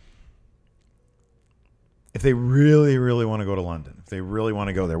 if they really, really want to go to London, if they really want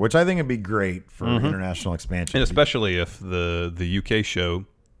to go there, which I think would be great for international expansion. And especially if the UK show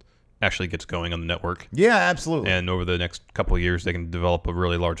actually gets going on the network. Yeah, absolutely. And over the next couple of years, they can develop a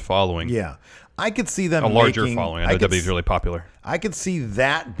really large following. Yeah. I could see them A larger making, following. I know WWE is really popular. I could see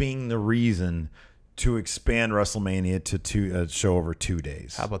that being the reason to expand WrestleMania to a show over 2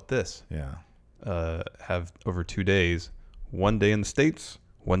 days. How about this? Yeah. Have over 2 days, 1 day in the States,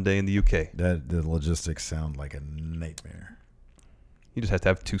 1 day in the UK. The logistics sound like a nightmare. You just have to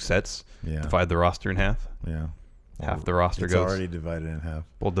have 2 sets. Yeah. Divide the roster in half. Yeah. Half the roster It's goes. already divided in half.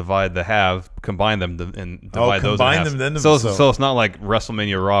 We'll divide the half, combine them, and divide those in combine half. them then. So it's not like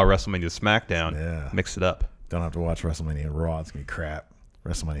WrestleMania Raw, WrestleMania SmackDown. Yeah. Mix it up. Don't have to watch WrestleMania Raw. It's going to be crap.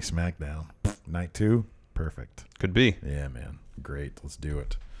 WrestleMania SmackDown. Night 2. Perfect. Could be. Yeah, man. Great. Let's do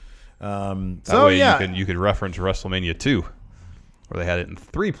it. That So, way yeah. you could reference WrestleMania 2, where they had it in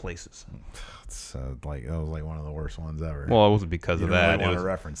 3 places. It's that was like one of the worst ones ever. Well, it wasn't because You of don't that. really It wanna was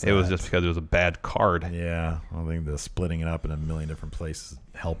reference It was that. just because it was a bad card. Yeah. I don't think the splitting it up in a million different places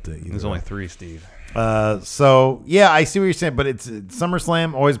helped it either. There's only 3, Steve. So, yeah, I see what you're saying, but it's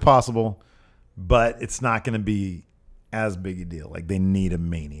SummerSlam, always possible, but it's not going to be as big a deal. Like, they need a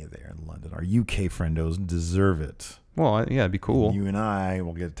Mania there in London. Our UK friendos deserve it. Well, yeah, it'd be cool. You and I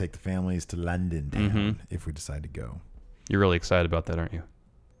will get to take the families to London town if we decide to go. You're really excited about that, aren't you?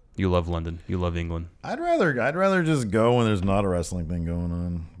 You love London. You love England. I'd rather just go when there's not a wrestling thing going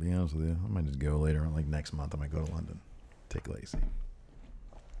on, to be honest with you. I might just go later on, like next month I might go to London. Take Lacey.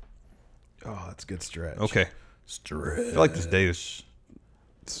 Oh, that's a good stretch. Okay. Stretch. I feel like this day is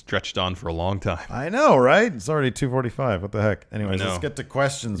stretched on for a long time. I know, right? It's already 2:45. What the heck? Anyways, I know. let's get to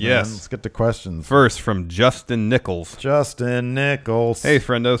questions, Yes. man. Let's get to questions. First, from Justin Nichols. Justin Nichols. Hey,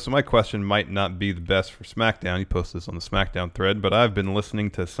 friendo. So my question might not be the best for SmackDown. He posted this on the SmackDown thread, but I've been listening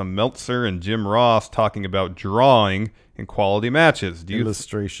to some Meltzer and Jim Ross talking about drawing in quality matches.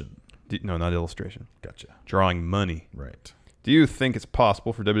 Illustration. No, not illustration. Gotcha. Drawing money. Right. Do you think it's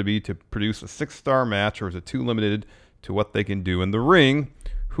possible for WWE to produce a 6-star match, or is it too limited to what they can do in the ring?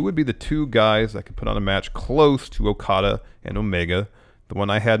 Who would be the 2 guys that could put on a match close to Okada and Omega? The one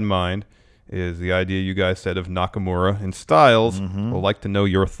I had in mind is the idea you guys said of Nakamura and Styles. Would like to know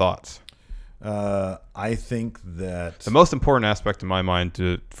your thoughts. I think that The most important aspect in my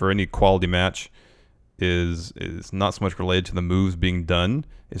mind for any quality match is not so much related to the moves being done.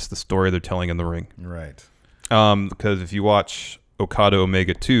 It's the story they're telling in the ring. right. Because if you watch Okada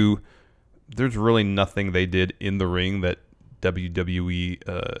Omega 2, there's really nothing they did in the ring that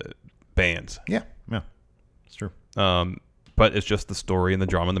WWE bans. Yeah. It's true. But it's just the story and the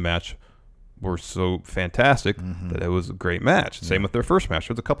drama in the match were so fantastic that it was a great match. Same with their first match.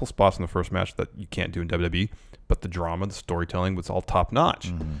 There's a couple spots in the first match that you can't do in WWE, but the drama, the storytelling was all top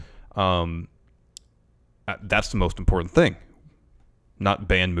notch. That's the most important thing. Not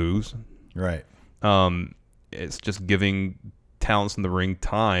banned moves. Right. It's just giving talents in the ring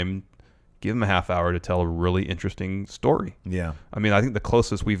time give them a half hour to tell a really interesting story. Yeah. I mean, I think the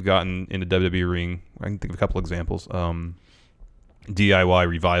closest we've gotten in a WWE ring, I can think of a couple examples. DIY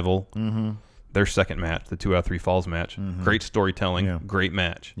Revival, their second match, the 2 out of 3 falls match. Great storytelling, great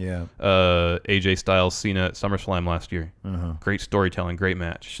match. Yeah. AJ Styles, Cena at SummerSlam last year. Great storytelling, great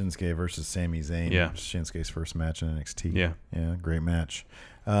match. Shinsuke versus Sami Zayn. Yeah. Shinsuke's first match in NXT. Yeah. Yeah, great match.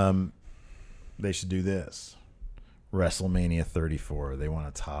 They should do this. WrestleMania 34. They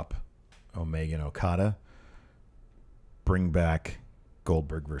want to top Omega and Okada. Bring back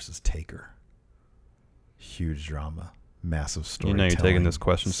Goldberg versus Taker. Huge drama. Massive storytelling. You know you're taking this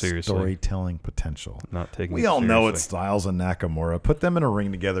question seriously. Storytelling potential. Not taking We it all know seriously. it's Styles and Nakamura. Put them in a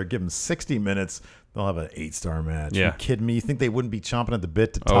ring together. Give them 60 minutes. They'll have an 8-star match. Yeah. You kidding me? You think they wouldn't be chomping at the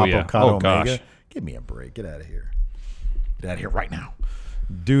bit to top Okada Omega? Gosh. Give me a break. Get out of here. Get out of here right now.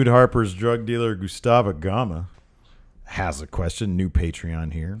 Dude Harper's drug dealer Gustavo Gama has a question. New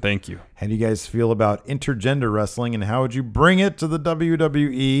Patreon here. Thank you. How do you guys feel about intergender wrestling, and how would you bring it to the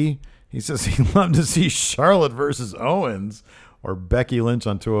WWE? He says he'd love to see Charlotte versus Owens or Becky Lynch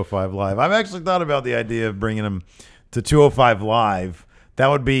on 205 Live. I've actually thought about the idea of bringing them to 205 Live. That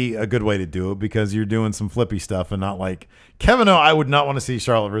would be a good way to do it because you're doing some flippy stuff and not like Kevin Owens. I would not want to see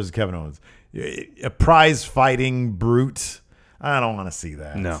Charlotte versus Kevin Owens. A prize fighting brute. I don't want to see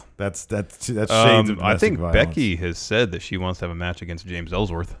that. No. That's shades of domestic I think violence. Becky has said that she wants to have a match against James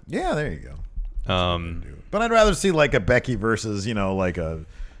Ellsworth. Yeah, there you go. But I'd rather see like a Becky versus, like a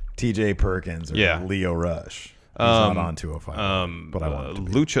TJ Perkins or Leo Rush. He's not on 205. But I want to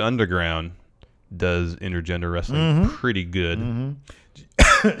Lucha Underground does intergender wrestling pretty good.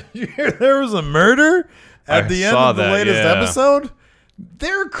 Did you hear there was a murder at the end of the latest episode?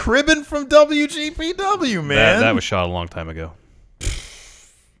 They're cribbing from WGPW, man. That was shot a long time ago.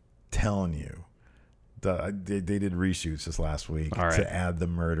 Telling you. They did reshoots this last week to add the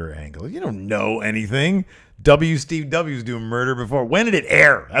murder angle. You don't know anything. Steve W's doing murder before. When did it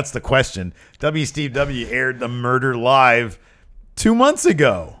air? That's the question. Steve W aired the murder live 2 months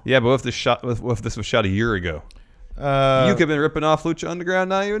ago. Yeah, but if this was shot a year ago, you could have been ripping off Lucha Underground,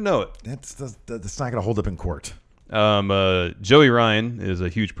 not even know it. That's not going to hold up in court. Joey Ryan is a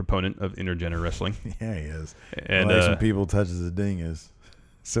huge proponent of intergender wrestling. Yeah, he is. And likes when people touches his dingus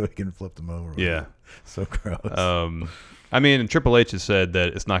so he can flip them over. Yeah. So gross. I mean, Triple H has said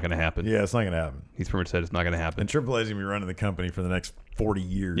that it's not going to happen. Yeah, it's not going to happen. He's pretty much said it's not going to happen. And Triple H is going to be running the company for the next 40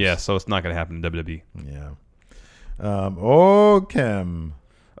 years. Yeah, so it's not going to happen in WWE. Yeah. Kim.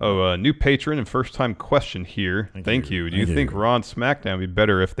 New patron and first-time question here. Thank you. Do you think Raw and SmackDown would be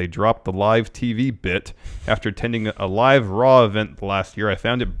better if they dropped the live TV bit? After attending a live Raw event last year, I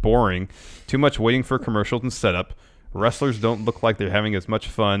found it boring. Too much waiting for commercials and setup. Wrestlers don't look like they're having as much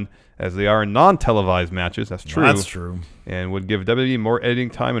fun as they are in non-televised matches. That's true. That's true. And would give WWE more editing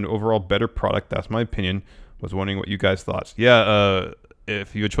time and overall better product. That's my opinion. Was wondering what you guys thought. Yeah,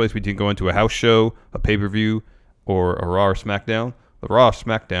 if you had a choice between going to a house show, a pay-per-view, or a Raw or SmackDown, the Raw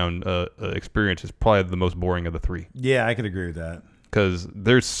SmackDown experience is probably the most boring of the three. Yeah, I could agree with that. Because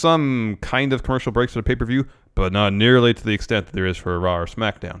there's some kind of commercial breaks for the pay-per-view, but not nearly to the extent that there is for a Raw or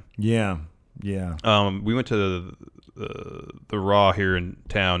SmackDown. Yeah. We went to the Raw here in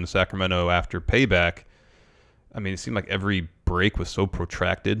town in Sacramento after Payback. I mean, it seemed like every break was so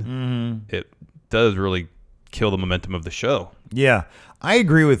protracted. It does really kill the momentum of the show. Yeah, I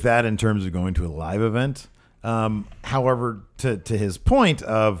agree with that in terms of going to a live event. However, to his point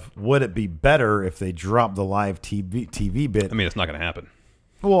of would it be better if they dropped the live TV bit? I mean, it's not going to happen.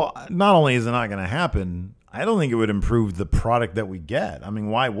 Well, not only is it not going to happen, I don't think it would improve the product that we get. I mean,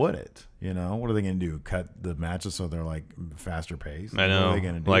 why would it? What are they going to do? Cut the matches so they're like faster paced? I know. What are they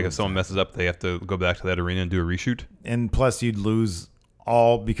gonna do like if someone messes up, they have to go back to that arena and do a reshoot. And plus, you'd lose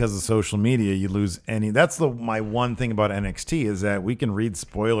all because of social media. You lose any. That's my one thing about NXT is that we can read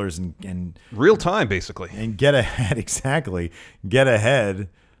spoilers and real time basically and get ahead. Exactly, get ahead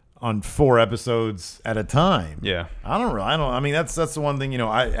on 4 episodes at a time. Yeah, I mean, that's the one thing.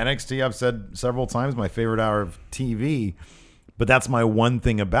 NXT. I've said several times my favorite hour of TV. But that's my one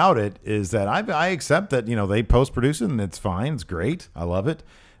thing about it is that I accept that, they post-produce it and it's fine. It's great. I love it.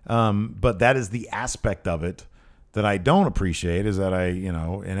 But that is the aspect of it that I don't appreciate is that I,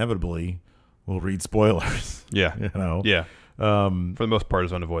 inevitably will read spoilers. Yeah. Yeah. For the most part,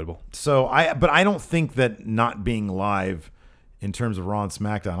 it's unavoidable. But I don't think that not being live in terms of Raw and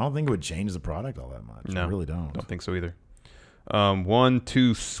SmackDown, I don't think it would change the product all that much. No, I really don't. Don't think so either.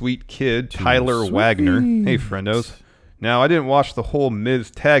 Sweet kid, Tyler Wagner. Hey, friendos. Now, I didn't watch the whole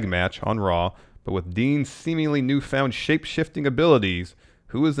Miz tag match on Raw, but with Dean's seemingly newfound shape-shifting abilities,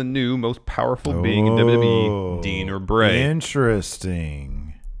 who is the new most powerful being in WWE, Dean or Bray?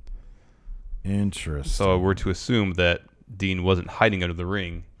 Interesting. Interesting. So we're to assume that Dean wasn't hiding under the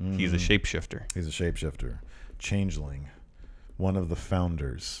ring. He's a shapeshifter. He's a shapeshifter. Changeling. One of the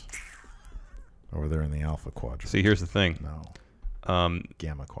founders. Over there in the Alpha Quadrant. See, here's the thing. No.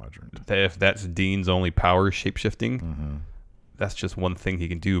 Gamma Quadrant. If that's Dean's only power, shapeshifting, that's just one thing he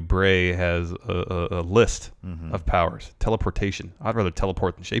can do. Bray has a list of powers. Teleportation. I'd rather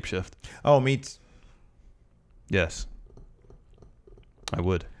teleport than shapeshift. Oh, meets. Yes. I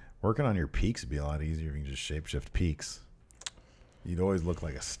would. Working on your peaks would be a lot easier if you can just shapeshift peaks. You'd always look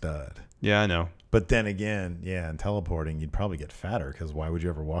like a stud. Yeah, I know. But then again, yeah, and teleporting, you'd probably get fatter because why would you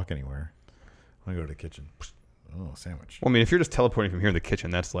ever walk anywhere? I'm going to go to the kitchen. Oh, sandwich. Well, I mean, if you're just teleporting from here to the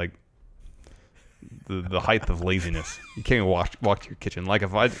kitchen, that's like the height of laziness. You can't even walk to your kitchen. Like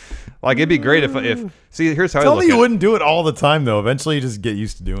it'd be great if see, here's how I Tell look me you at wouldn't do it all the time though. Eventually, you just get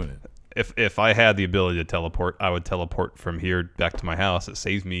used to doing it. If I had the ability to teleport, I would teleport from here back to my house. It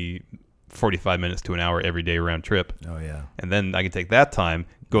saves me 45 minutes to an hour every day round trip. Oh yeah. And then I can take that time,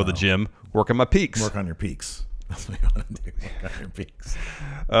 go to the gym, work on my peaks. Work on your peaks. That's what you want to do. Work on your peaks.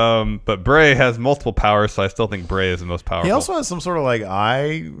 But Bray has multiple powers, so I still think Bray is the most powerful. He also has some sort of like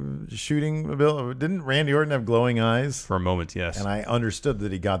eye shooting ability. Didn't Randy Orton have glowing eyes? For a moment, yes. And I understood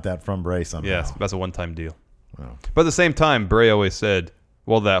that he got that from Bray somehow. Yes, that's a one-time deal. Oh. But at the same time, Bray always said,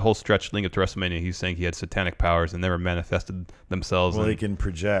 well, that whole stretch leading up to WrestleMania, he's saying he had satanic powers and never manifested themselves. Well, and, he can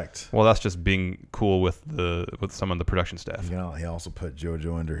project. well, that's just being cool with some of the production staff. You know, he also put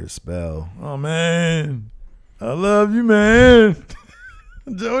JoJo under his spell. Oh man, I love you, man.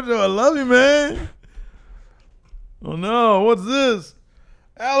 JoJo, I love you, man. Oh no, what's this?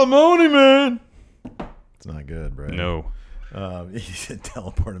 Alimony, man. It's not good, bro. No. He should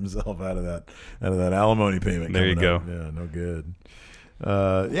teleport himself out of that alimony payment. There you go. Up. Yeah, no good.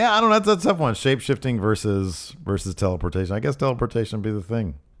 Yeah, I don't know. That's a tough one. Shape shifting versus teleportation. I guess teleportation would be the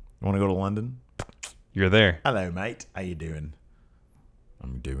thing. You want to go to London? You're there. Hello, mate. How you doing?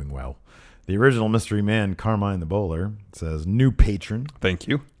 I'm doing well. The original mystery man, Carmine the Bowler, says, new patron. Thank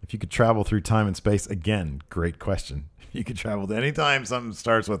you. If you could travel through time and space, again, great question. If you could travel to any time, something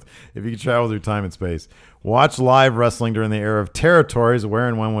starts with, if you could travel through time and space, watch live wrestling during the era of territories, where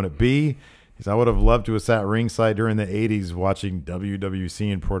and when would it be? He said, I would have loved to have sat ringside during the 80s watching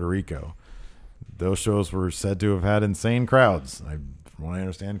WWC in Puerto Rico. Those shows were said to have had insane crowds. From what I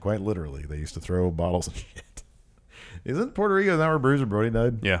understand, quite literally. They used to throw bottles of shit. Isn't Puerto Rico, is that where Bruiser Brody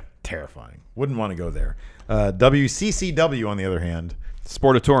died? Yeah. Terrifying. Wouldn't want to go there. WCCW, on the other hand.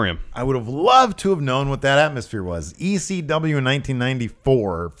 Sportatorium. I would have loved to have known what that atmosphere was. ECW in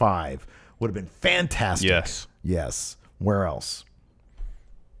 1994 or 5 would have been fantastic. Yes. Yes. Where else?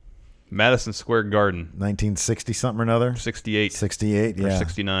 Madison Square Garden. 1960 something or another? 68. 68, yeah. Or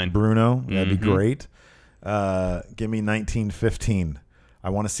 69. Bruno, that'd be great. Give me 1915. I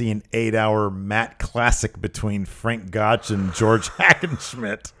want to see an 8-hour Matt Classic between Frank Gotch and George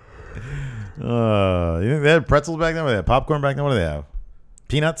Hackenschmidt. You think they had pretzels back then? What, they had popcorn back then? What do they have?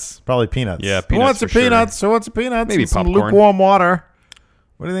 Peanuts? Probably peanuts. Yeah, peanuts. Who wants for peanuts? Sure. Who wants peanuts? Maybe and some popcorn. lukewarm water.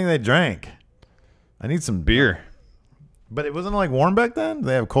 What do you think they drank? I need some beer. But it wasn't like warm back then? Did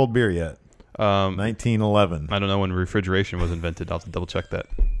they have cold beer yet? 1911. I don't know when refrigeration was invented. I'll have to double check that.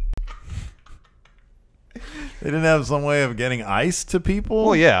 They didn't have some way of getting ice to people?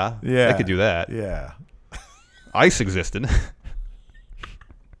 Well, yeah. Yeah. They could do that. Yeah. Ice existed.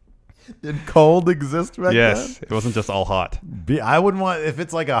 Did cold exist back then? Yes. It wasn't just all hot. I wouldn't want, if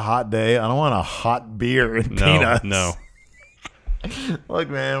it's like a hot day, I don't want a hot beer and peanuts. No. Look,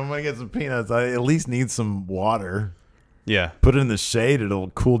 man, I'm going to get some peanuts. I at least need some water. Yeah. Put it in the shade.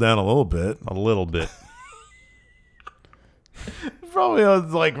 It'll cool down a little bit. A little bit. Probably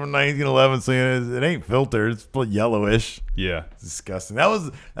was like from 1911, so it ain't filtered. It's yellowish. Yeah. It's disgusting. That was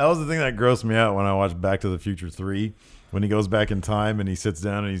the thing that grossed me out when I watched Back to the Future 3. When he goes back in time and he sits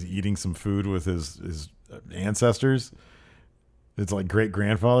down and he's eating some food with his ancestors. It's like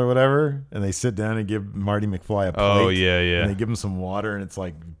great-grandfather or whatever. And they sit down and give Marty McFly a plate. Oh, yeah, yeah. And they give him some water and it's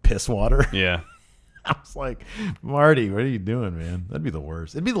like piss water. Yeah. I was like, Marty, what are you doing, man? That'd be the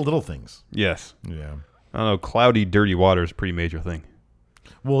worst. It'd be the little things. Yes. Yeah. I don't know. Cloudy, dirty water is a pretty major thing.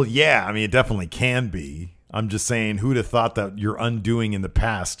 Well, yeah. I mean, it definitely can be. I'm just saying, who'd have thought that you're undoing in the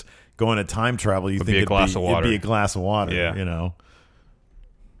past, going to time travel, you think it'd be a glass of water. Yeah. You know?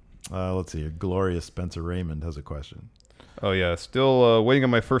 Let's see. Glorious Spencer Raymond has a question. Oh, yeah. Still waiting on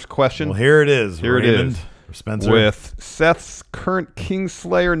my first question. Well, here it is. Here Raymond, it is. Spencer. With Seth's current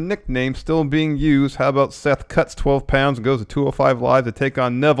Kingslayer nickname still being used, how about Seth cuts 12 pounds and goes to 205 Live to take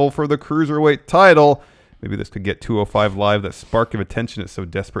on Neville for the Cruiserweight title? Maybe this could get 205 Live that spark of attention it so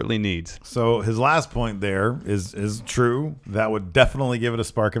desperately needs. So his last point there is true. That would definitely give it a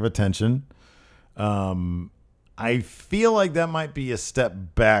spark of attention. I feel like that might be a step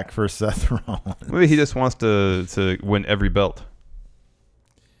back for Seth Rollins. Maybe he just wants to win every belt.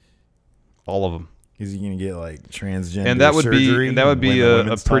 All of them. Is he going to get like transgender and that would surgery? Be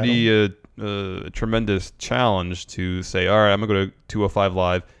a pretty title? Tremendous challenge to say, all right, I'm going to go to 205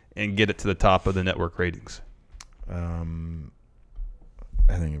 Live and get it to the top of the network ratings. I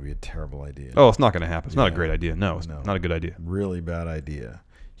think it'd be a terrible idea. Oh, it's not going to happen. It's not a great idea. No, it's not a good idea. Really bad idea.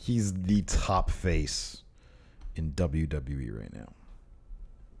 He's the top face in WWE right now.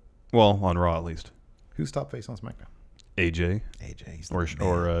 Well, on Raw at least. Who's top face on SmackDown? AJ. AJ. Or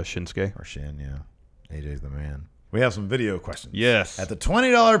Shinsuke. Or Shin, yeah. AJ's the man. We have some video questions. Yes. At the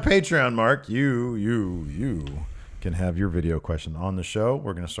 $20 Patreon mark, you can have your video question on the show.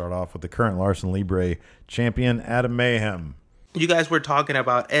 We're going to start off with the current Larson Libre champion, Adam Mayhem. You guys were talking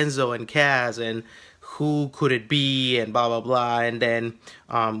about Enzo and Kaz and who could it be and blah blah blah, and then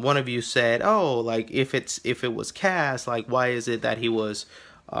one of you said, "Oh, like if it was Kaz, like why is it that he was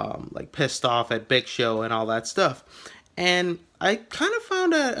like pissed off at Big Show and all that stuff?" And I kind of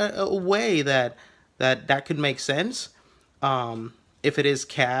found a way that could make sense. If it is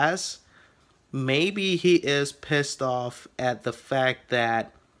Kaz, maybe he is pissed off at the fact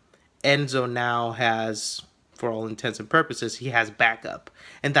that Enzo now has, for all intents and purposes, he has backup.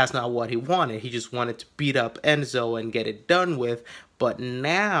 And that's not what he wanted. He just wanted to beat up Enzo and get it done with. But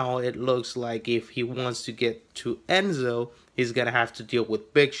now it looks like if he wants to get to Enzo, he's going to have to deal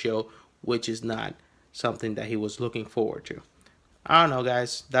with Big Show, which is not something that he was looking forward to. I don't know,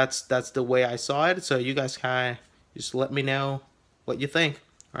 guys. That's the way I saw it. So you guys kind of just let me know what you think.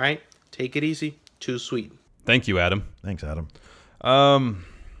 All right? Take it easy. Too sweet. Thank you, Adam. Thanks, Adam.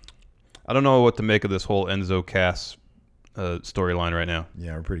 I don't know what to make of this whole Enzo Cass storyline right now.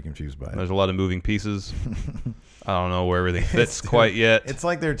 Yeah, we're pretty confused by it. There's a lot of moving pieces. I don't know where everything fits quite yet. It's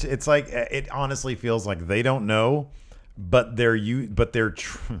like it honestly feels like they don't know, but they're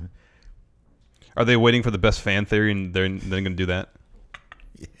Are they waiting for the best fan theory and they're going to do that?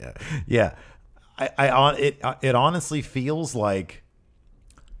 Yeah. It honestly feels like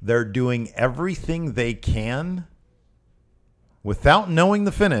they're doing everything they can without knowing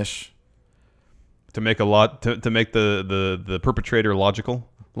the finish to make the perpetrator logical,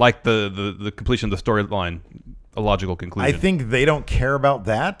 like the completion of the storyline a logical conclusion. I think they don't care about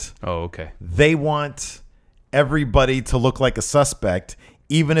that. Oh, okay. They want everybody to look like a suspect,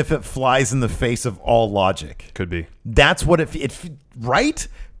 even if it flies in the face of all logic. Could be. That's what it right?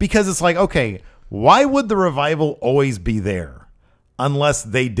 Because it's like, okay, why would the Revival always be there unless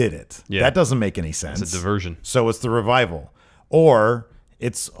they did it? Yeah. That doesn't make any sense. It's a diversion. So it's the Revival. Or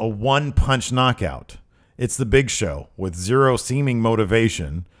it's a one-punch knockout. It's the Big Show with zero seeming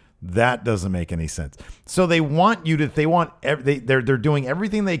motivation. That doesn't make any sense. So they want you to. They're doing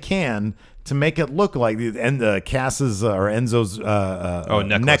everything they can to make it look like the Cass's or Enzo's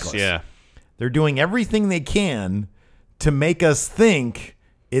necklace. Yeah, they're doing everything they can to make us think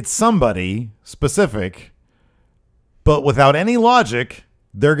it's somebody specific, but without any logic,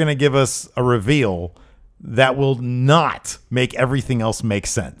 they're going to give us a reveal that will not make everything else make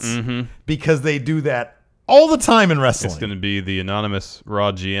sense because they do that all the time in wrestling. It's going to be the anonymous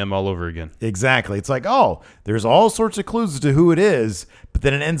Raw GM all over again. Exactly. It's like, oh, there's all sorts of clues as to who it is, but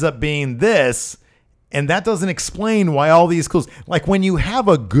then it ends up being this, and that doesn't explain why all these clues. Like when you have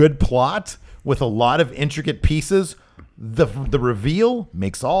a good plot with a lot of intricate pieces, the reveal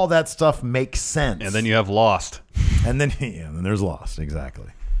makes all that stuff make sense. And then you have Lost. And then there's Lost. Exactly.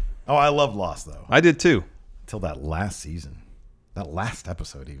 Oh, I love Lost, though. I did, too. Until that last season. That last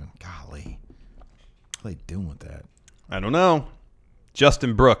episode, even. Golly. What are they doing with that? I don't know.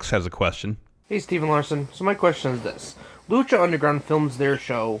 Justin Brooks has a question. Hey, Stephen Larson. So my question is this. Lucha Underground films their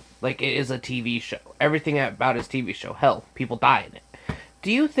show like it is a TV show. Everything about it's TV show. Hell, people die in it.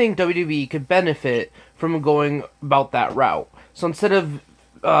 Do you think WWE could benefit from going about that route? So instead of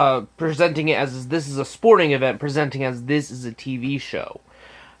presenting it as this is a sporting event, presenting as this is a TV show.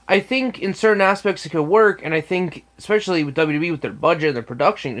 I think in certain aspects it could work, and I think, especially with WWE, with their budget and their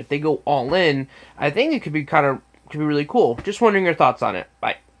production, if they go all in, I think it could be really cool. Just wondering your thoughts on it.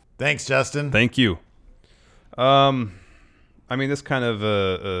 Bye. Thanks, Justin. Thank you. I mean, this kind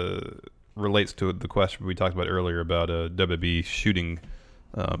of relates to the question we talked about earlier about WWE shooting,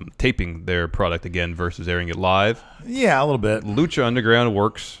 taping their product again versus airing it live. Yeah, a little bit. Lucha Underground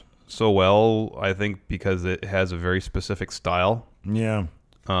works so well, I think, because it has a very specific style. Yeah.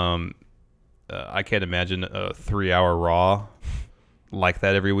 I can't imagine a 3-hour Raw like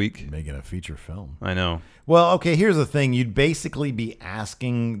that every week. Making a feature film. I know. Well, okay, here's the thing. You'd basically be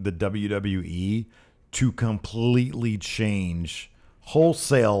asking the WWE to completely change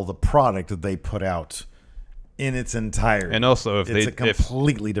wholesale the product that they put out in its entirety. And also, it's a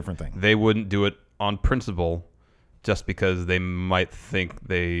completely different thing. They wouldn't do it on principle just because they might think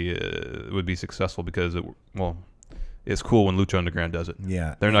they would be successful because, it's cool when Lucha Underground does it.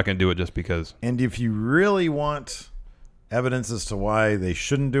 Yeah. They're not going to do it just because. And if you really want evidence as to why they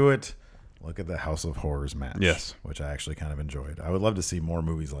shouldn't do it, look at the House of Horrors match. Yes. Which I actually kind of enjoyed. I would love to see more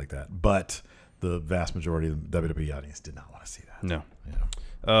movies like that. But the vast majority of the WWE audience did not want to see that. No. Yeah.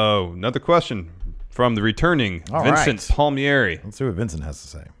 Oh, another question from the returning All Vincent right. Palmieri. Let's see what Vincent has to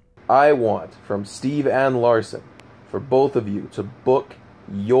say. I want from Steve and Larson for both of you to book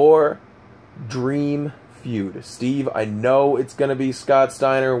your dream feud. Steve, I know it's going to be Scott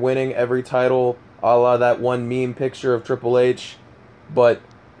Steiner winning every title, a la that one meme picture of Triple H, but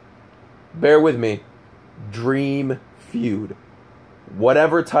bear with me. Dream feud.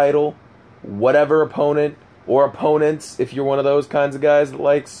 Whatever title, whatever opponent, or opponents, if you're one of those kinds of guys that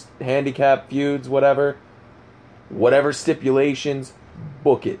likes handicap feuds, whatever stipulations,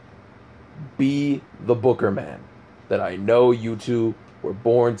 book it. Be the booker man that I know you two were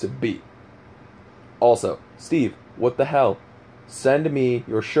born to be. Also, Steve, what the hell? Send me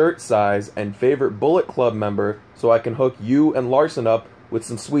your shirt size and favorite Bullet Club member so I can hook you and Larson up with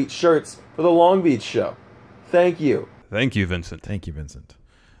some sweet shirts for the Long Beach show. Thank you. Thank you, Vincent. Thank you, Vincent.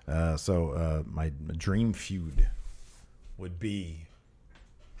 So my dream feud would be...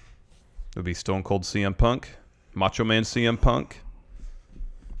 It would be Stone Cold CM Punk, Macho Man CM Punk.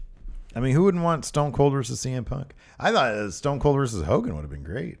 I mean, who wouldn't want Stone Cold versus CM Punk? I thought Stone Cold versus Hogan would have been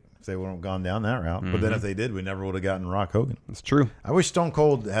great if they wouldn't have gone down that route. But then if they did, we never would have gotten Rock Hogan. That's true. I wish Stone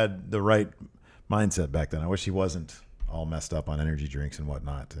Cold had the right mindset back then. I wish he wasn't all messed up on energy drinks and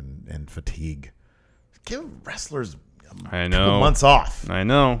whatnot and fatigue. Give wrestlers I a know. couple months off. I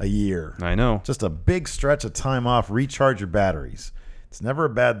know. A year. I know. Just a big stretch of time off. Recharge your batteries. It's never a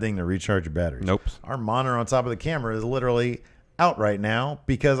bad thing to recharge your batteries. Nope. Our monitor on top of the camera is literally out right now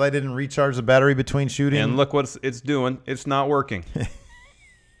because I didn't recharge the battery between shooting. And look what it's doing. It's not working.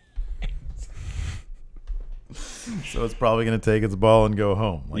 So it's probably going to take its ball and go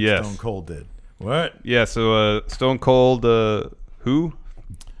home like Yes. Stone Cold did. What? Yeah, so Stone Cold, who?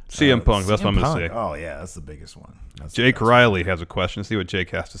 CM Punk, that's what I'm going to say. Oh, yeah, that's the biggest one. That's the Jake best one. Riley has a question. See what Jake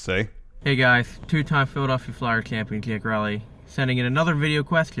has to say. Hey guys, two-time Philadelphia Flyer champion Jake Riley sending in another video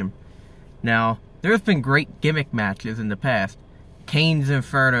question. Now, there's been great gimmick matches in the past. Kane's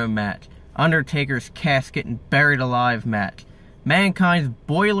Inferno match, Undertaker's casket and buried alive match, Mankind's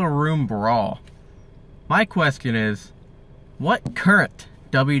boiler room brawl. My question is, what current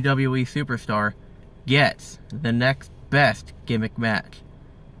WWE superstar gets the next best gimmick match?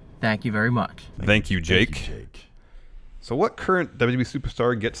 Thank you very much. Thank you, Jake. Thank you, Jake. So what current WWE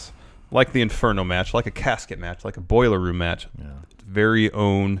superstar gets like the Inferno match, like a casket match, like a boiler room match, its very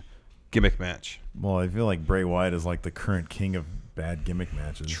own gimmick match? Well, I feel like Bray Wyatt is like the current king of bad gimmick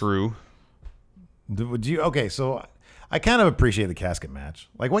matches. True. Would you? Okay, so I kind of appreciate the casket match.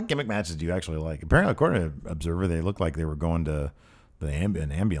 Like, what gimmick matches do you actually like? Apparently, according to Observer, they looked like they were going to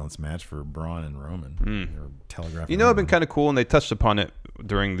an ambulance match for Braun and Roman. They were telegraphing. You know, it'd been kind of cool, and they touched upon it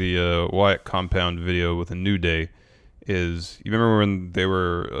during the Wyatt Compound video with a New Day. Is you remember when they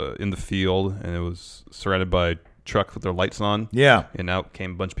were in the field and it was surrounded by trucks with their lights on? Yeah. And out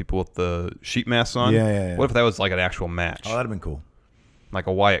came a bunch of people with the sheet masks on. Yeah. What if that was like an actual match? Oh, that'd have been cool. Like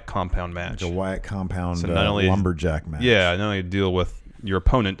a Wyatt Compound match. Like a Wyatt Compound So not only- lumberjack match. Yeah, not only deal with your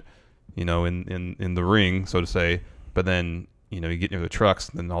opponent, you know, in the ring, so to say, but then, you know, you get near the trucks,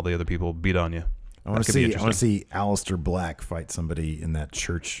 then all the other people beat on you. I want to see Aleister Black fight somebody in that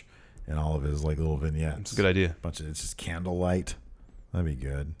church and all of his like little vignettes. It's a good idea. It's just candlelight. That'd be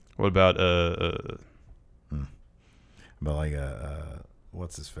good. What about But like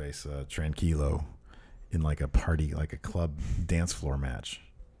what's his face? Tranquilo in like a party, like a club dance floor match.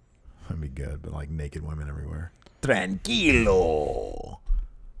 That'd be good, but like naked women everywhere. Tranquilo.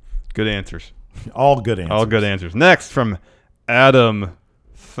 good answers? All good answers. All good answers. Next from Adam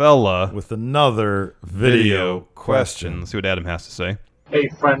Fella With another video question. Let's see what Adam has to say. Hey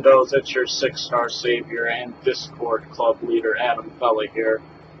friendos, it's your 6-star savior and Discord club leader Adam Fella here,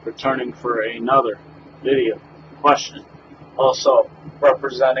 returning for another video question. Also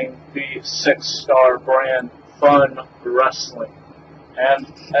representing the 6-star brand Fun Wrestling.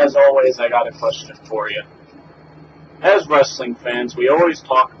 And as always, I got a question for you. As wrestling fans, we always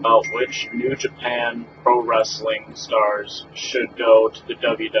talk about which New Japan Pro Wrestling stars should go to the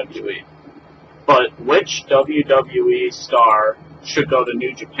WWE. But which WWE star should go to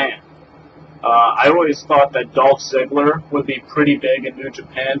New Japan? I always thought that Dolph Ziggler would be pretty big in New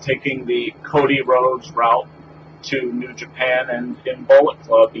Japan, taking the Cody Rhodes route. to New Japan and in Bullet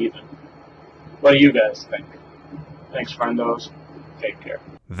Club even. What do you guys think? Thanks, friendos. Take care.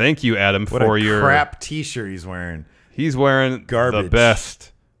 Thank you, Adam, What for a your crap T-shirt he's wearing. He's wearing Garbage. the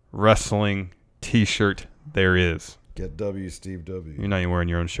best wrestling T-shirt there is. Get W, Steve W. You're not even wearing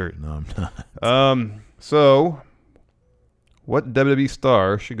your own shirt. No, I'm not. So, what WWE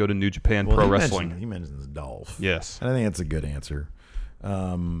star should go to New Japan Pro he Wrestling? He mentions Dolph. Yes. And I think that's a good answer.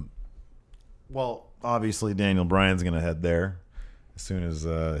 Well, obviously Daniel Bryan's going to head there as soon as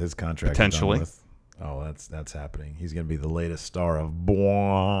his contract Potentially. is done with. Oh, that's happening. He's going to be the latest star of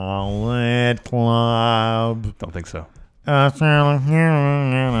Bullet Club. Don't think so.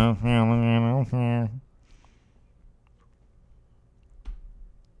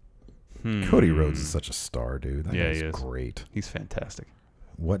 Cody Rhodes is such a star, dude. That Yeah, guy's he is. great. He's fantastic.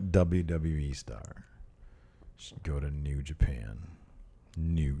 What WWE star should go to New Japan?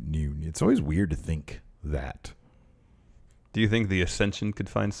 New. It's always weird to think that. Do you think the Ascension could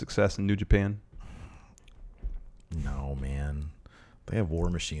find success in New Japan? No, man. They have War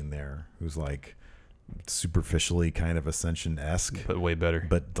Machine there, who's like superficially kind of Ascension-esque, But way better.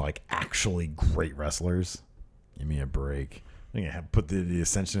 but like actually great wrestlers. Give me a break. I'm gonna have put the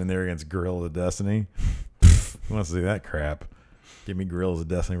Ascension in there against Guerrilla of Destiny. Who wants to do that crap? Give me Guerrillas of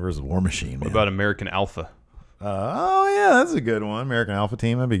Destiny versus War Machine. What Man. about American Alpha? Oh yeah, that's a good one. American Alpha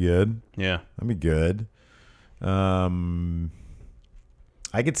Team. That'd be good. Yeah. That'd be good.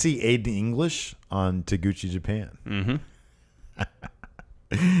 I could see Aiden English on Taguchi Japan. Mm-hmm.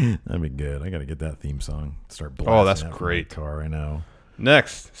 That'd be good. I got to get that theme song. Start blasting. Oh, that's that from great. my car, I know.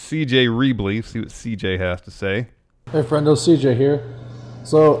 Next, CJ Rebley. See what CJ has to say. Hey, friendo, CJ here.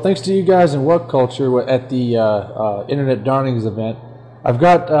 So, thanks to you guys in What Culture at the Internet Darnings event, I've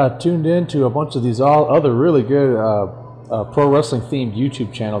got tuned into a bunch of these other really good pro wrestling themed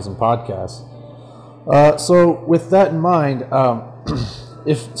YouTube channels and podcasts. So, with that in mind,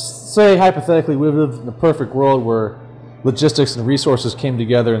 if, say, hypothetically, we lived in a perfect world where logistics and resources came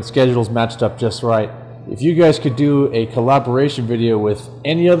together and schedules matched up just right, if you guys could do a collaboration video with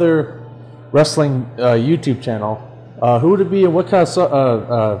any other wrestling YouTube channel, who would it be and what kind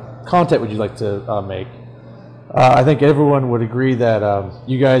of content would you like to make? I think everyone would agree that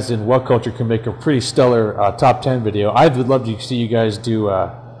you guys in What Culture can make a pretty stellar top 10 video. I would love to see you guys do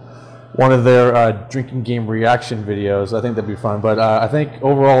one of their drinking game reaction videos. I think that'd be fun. But I think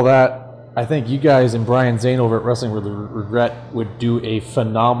overall I think you guys and Brian Zane over at Wrestling with Regret would do a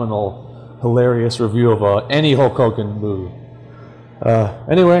phenomenal, hilarious review of any Hulk Hogan movie.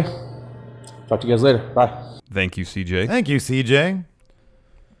 Anyway, talk to you guys later. Bye. Thank you, CJ. Thank you, CJ.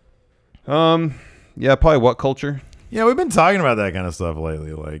 Yeah, probably What Culture. Yeah, we've been talking about that kind of stuff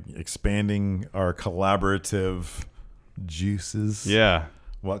lately, like expanding our collaborative juices. Yeah.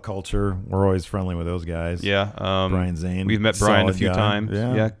 What Culture? We're always friendly with those guys. Yeah. Brian Zane. We've met Brian a solid few guy. times.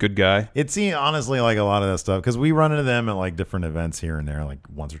 Yeah, good guy. It seems honestly like a lot of that stuff because we run into them at like different events here and there, like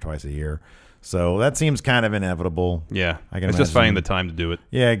once or twice a year. So that seems kind of inevitable. Yeah. I can it's just imagine. finding the time to do it.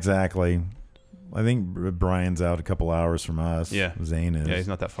 Yeah, exactly. I think Brian's out a couple hours from us. Yeah. Zane is. Yeah, he's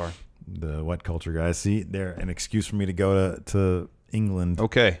not that far. The What Culture guys. See, they're an excuse for me to go to England.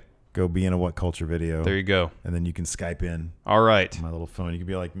 Okay. Go be in a What Culture video. There you go. And then you can Skype in. All right. My little phone. You can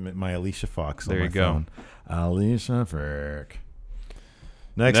be like my Alicia Fox on There my you go. phone. Alicia Fox.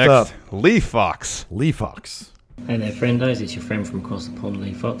 Next up, Lee Fox. Lee Fox. Hey there, friendos. It's your friend from across the pond,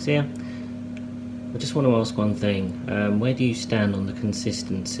 Lee Fox here. I just want to ask one thing. Where do you stand on the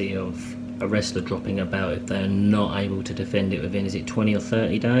consistency of a wrestler dropping a belt if they're not able to defend it within, is it 20 or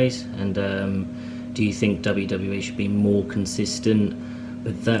 30 days? And do you think WWE should be more consistent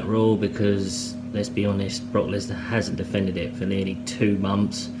with that rule? Because, let's be honest, Brock Lesnar hasn't defended it for nearly 2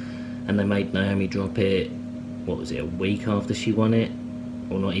 months, and they made Naomi drop it, what was it, a week after she won it?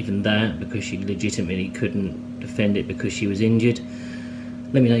 Or not even that, because she legitimately couldn't defend it because she was injured.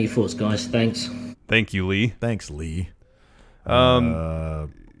 Let me know your thoughts, guys. Thanks. Thank you, Lee. Thanks, Lee.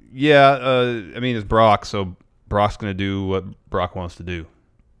 Yeah, I mean, it's Brock, so Brock's going to do what Brock wants to do.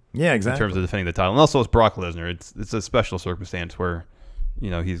 Yeah, exactly. In terms of defending the title. And also it's Brock Lesnar. It's a special circumstance where, you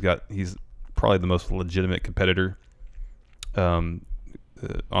know, he's probably the most legitimate competitor on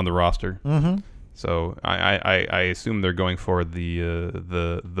the roster. Mm-hmm. So I assume they're going for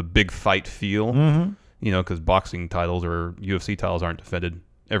the big fight feel. Mm-hmm. You know, because boxing titles or UFC titles aren't defended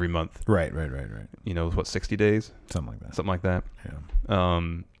every month. Right. You know, what, 60 days? Something like that. Something like that. Yeah.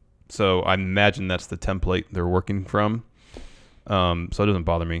 So I imagine that's the template they're working from. So it doesn't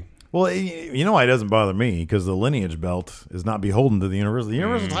bother me. Well, you know why it doesn't bother me? Because the lineage belt is not beholden to the Universal. The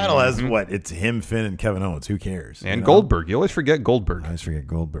Universal title has what? It's him, Finn, and Kevin Owens. Who cares? And Goldberg. You always forget Goldberg. I always forget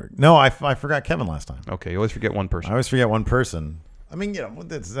Goldberg. No, I forgot Kevin last time. Okay, you always forget one person. I always forget one person. I mean, you know,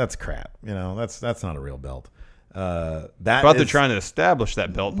 that's crap. You know, that's not a real belt. But they're trying to establish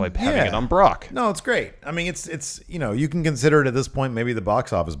that belt by having it on Brock. No, it's great. I mean, it's you know, you can consider it at this point maybe the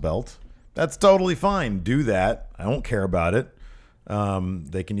box office belt. That's totally fine. Do that. I don't care about it.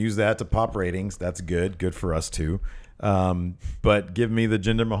 They can use that to pop ratings. That's good. Good for us too. But give me the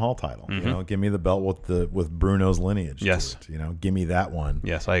Jinder Mahal title. You know, give me the belt with Bruno's lineage. Yes. To it, you know, give me that one.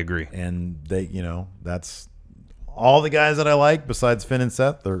 Yes, I agree. And they, you know, that's all the guys that I like besides Finn and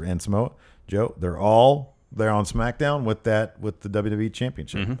Seth and Samoa Joe. They're on SmackDown with the WWE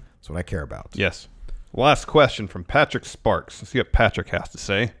Championship. That's what I care about. Yes. Last question from Patrick Sparks. Let's see what Patrick has to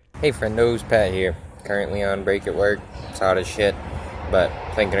say. Hey, friendos, Pat here. Currently on break at work. It's hot as shit, but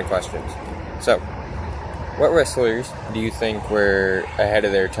thinking of questions. So, what wrestlers do you think were ahead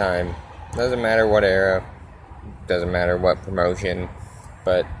of their time? Doesn't matter what era, doesn't matter what promotion,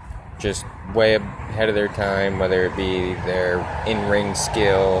 but just way ahead of their time, whether it be their in-ring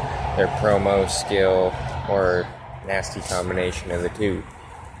skill, their promo skill, or nasty combination of the two.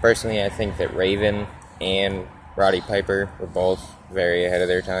 Personally, I think that Raven and Roddy Piper were both very ahead of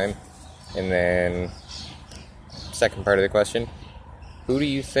their time. And then, second part of the question, who do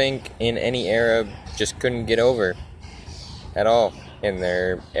you think in any era just couldn't get over at all in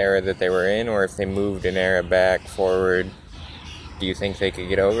their era that they were in, or if they moved an era back, forward, do you think they could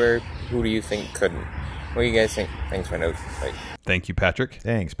get over? Who do you think couldn't? What do you guys think? Thanks, my notes. Bye. Thank you, Patrick.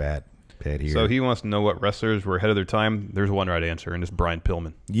 Thanks, Pat. Pat here. So he wants to know what wrestlers were ahead of their time. There's one right answer, and it's Brian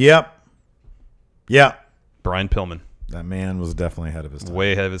Pillman. Yep. Brian Pillman. That man was definitely ahead of his time.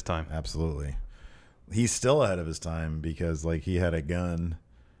 Way ahead of his time. Absolutely. He's still ahead of his time because, like, he had a gun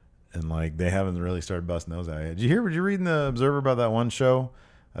and, like, they haven't really started busting those out yet. Did you read in the Observer about that one show?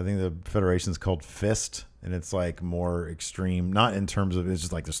 I think the Federation's called Fist, and it's, like, more extreme. Not in terms of, it's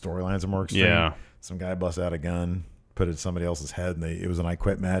just, like, the storylines are more extreme. Yeah. Some guy busted out a gun, put it in somebody else's head, and it was an I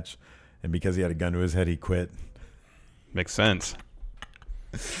Quit match. And because he had a gun to his head, he quit. Makes sense.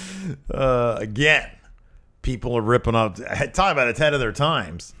 Again. People are ripping up. Talk about it's ahead of their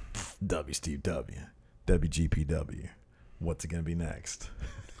times. Steve W. WGPW. What's it going to be next?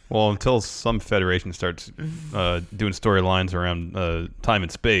 Well, until some federation starts doing storylines around time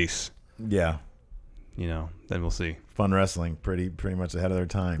and space. Yeah. You know, then we'll see. Fun wrestling. Pretty much ahead of their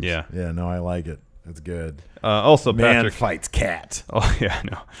times. Yeah. Yeah, no, I like it. It's good. Also, Man Patrick fights cat. Oh, yeah,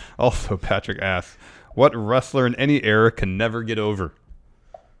 no. Also, Patrick asks, what wrestler in any era can never get over?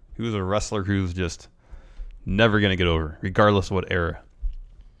 Who's a wrestler who's just never going to get over, regardless of what era?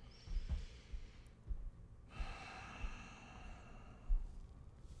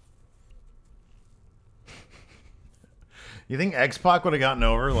 You think X-Pac would have gotten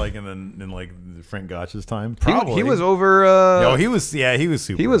over like in Frank Gotch's time? Probably. He was over. No, he was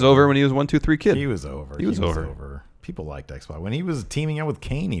super. He was over when he was 1, 2, 3 Kid. He was over. He was over. People liked X-Pac. When he was teaming up with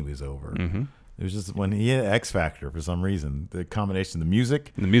Kane, he was over. Mm-hmm. It was just when he had X Factor for some reason. The combination, the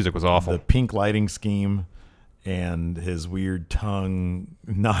music was awful. The pink lighting scheme, and his weird tongue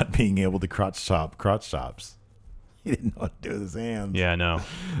not being able to crotch chops. He didn't know what to do with his hands. Yeah, I know.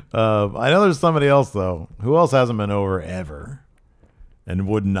 I know there's somebody else, though. Who else hasn't been over ever and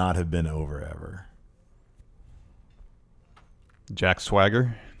would not have been over ever? Jack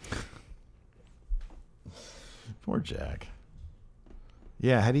Swagger. Poor Jack.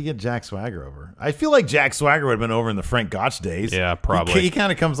 Yeah, how do you get Jack Swagger over? I feel like Jack Swagger would have been over in the Frank Gotch days. Yeah, probably. He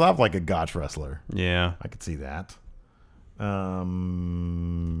kind of comes off like a Gotch wrestler. Yeah. I could see that.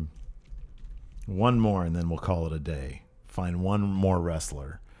 One more, and then we'll call it a day. Find one more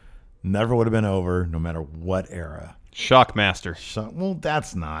wrestler. Never would have been over, no matter what era. Shockmaster. Well,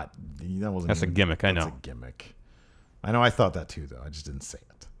 that's not. That's a gimmick. I know. That's a gimmick. I know. I thought that too, though. I just didn't say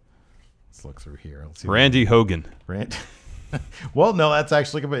it. Let's look through here. Let's see Randy Hogan. Well, no, that's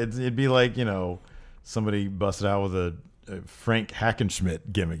actually it'd be like somebody busted out with a Frank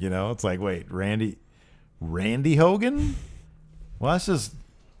Hackenschmidt gimmick. It's like, wait, Randy Hogan? Well, that's just.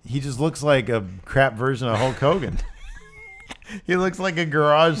 He just looks like a crap version of Hulk Hogan. He looks like a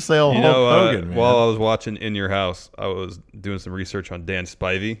garage sale Hulk Hogan, man. While I was watching In Your House, I was doing some research on Dan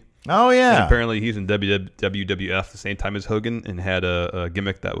Spivey. Oh, yeah. And apparently he's in WWF the same time as Hogan and had a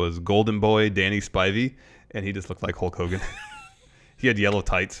gimmick that was Golden Boy Danny Spivey, and he just looked like Hulk Hogan. He had yellow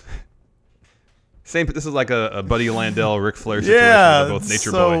tights. This is like a Buddy Landell, Ric Flair situation. Yeah, Both Nature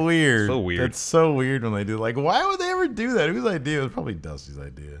so Boy. weird. So weird. It's so weird when they do. Like, why would they ever do that? Whose idea? It was probably Dusty's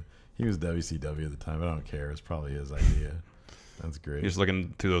idea. He was WCW at the time. I don't care. It's probably his idea. That's great. He's just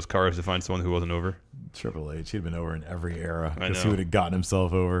looking through those cars to find someone who wasn't over. Triple H, he'd been over in every era I because know. he would have gotten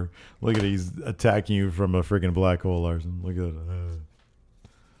himself over. Look at it, he's attacking you from a freaking black hole, Larson. Look at it.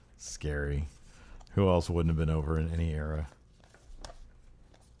 Scary. Who else wouldn't have been over in any era?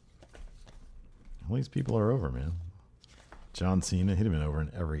 All these people are over, man. John Cena, he'd have been over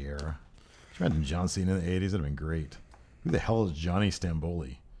in every era. Imagine John Cena in the 80s, that'd have been great. Who the hell is Johnny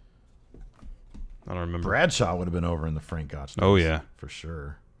Stamboli? I don't remember. Bradshaw would have been over in the Frank Gotch. Oh, yeah. For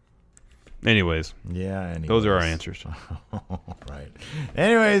sure. Anyways. Yeah, anyways. Those are our answers. Right.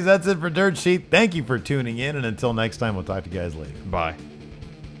 Anyways, that's it for Dirt Sheet. Thank you for tuning in, and until next time, we'll talk to you guys later. Bye.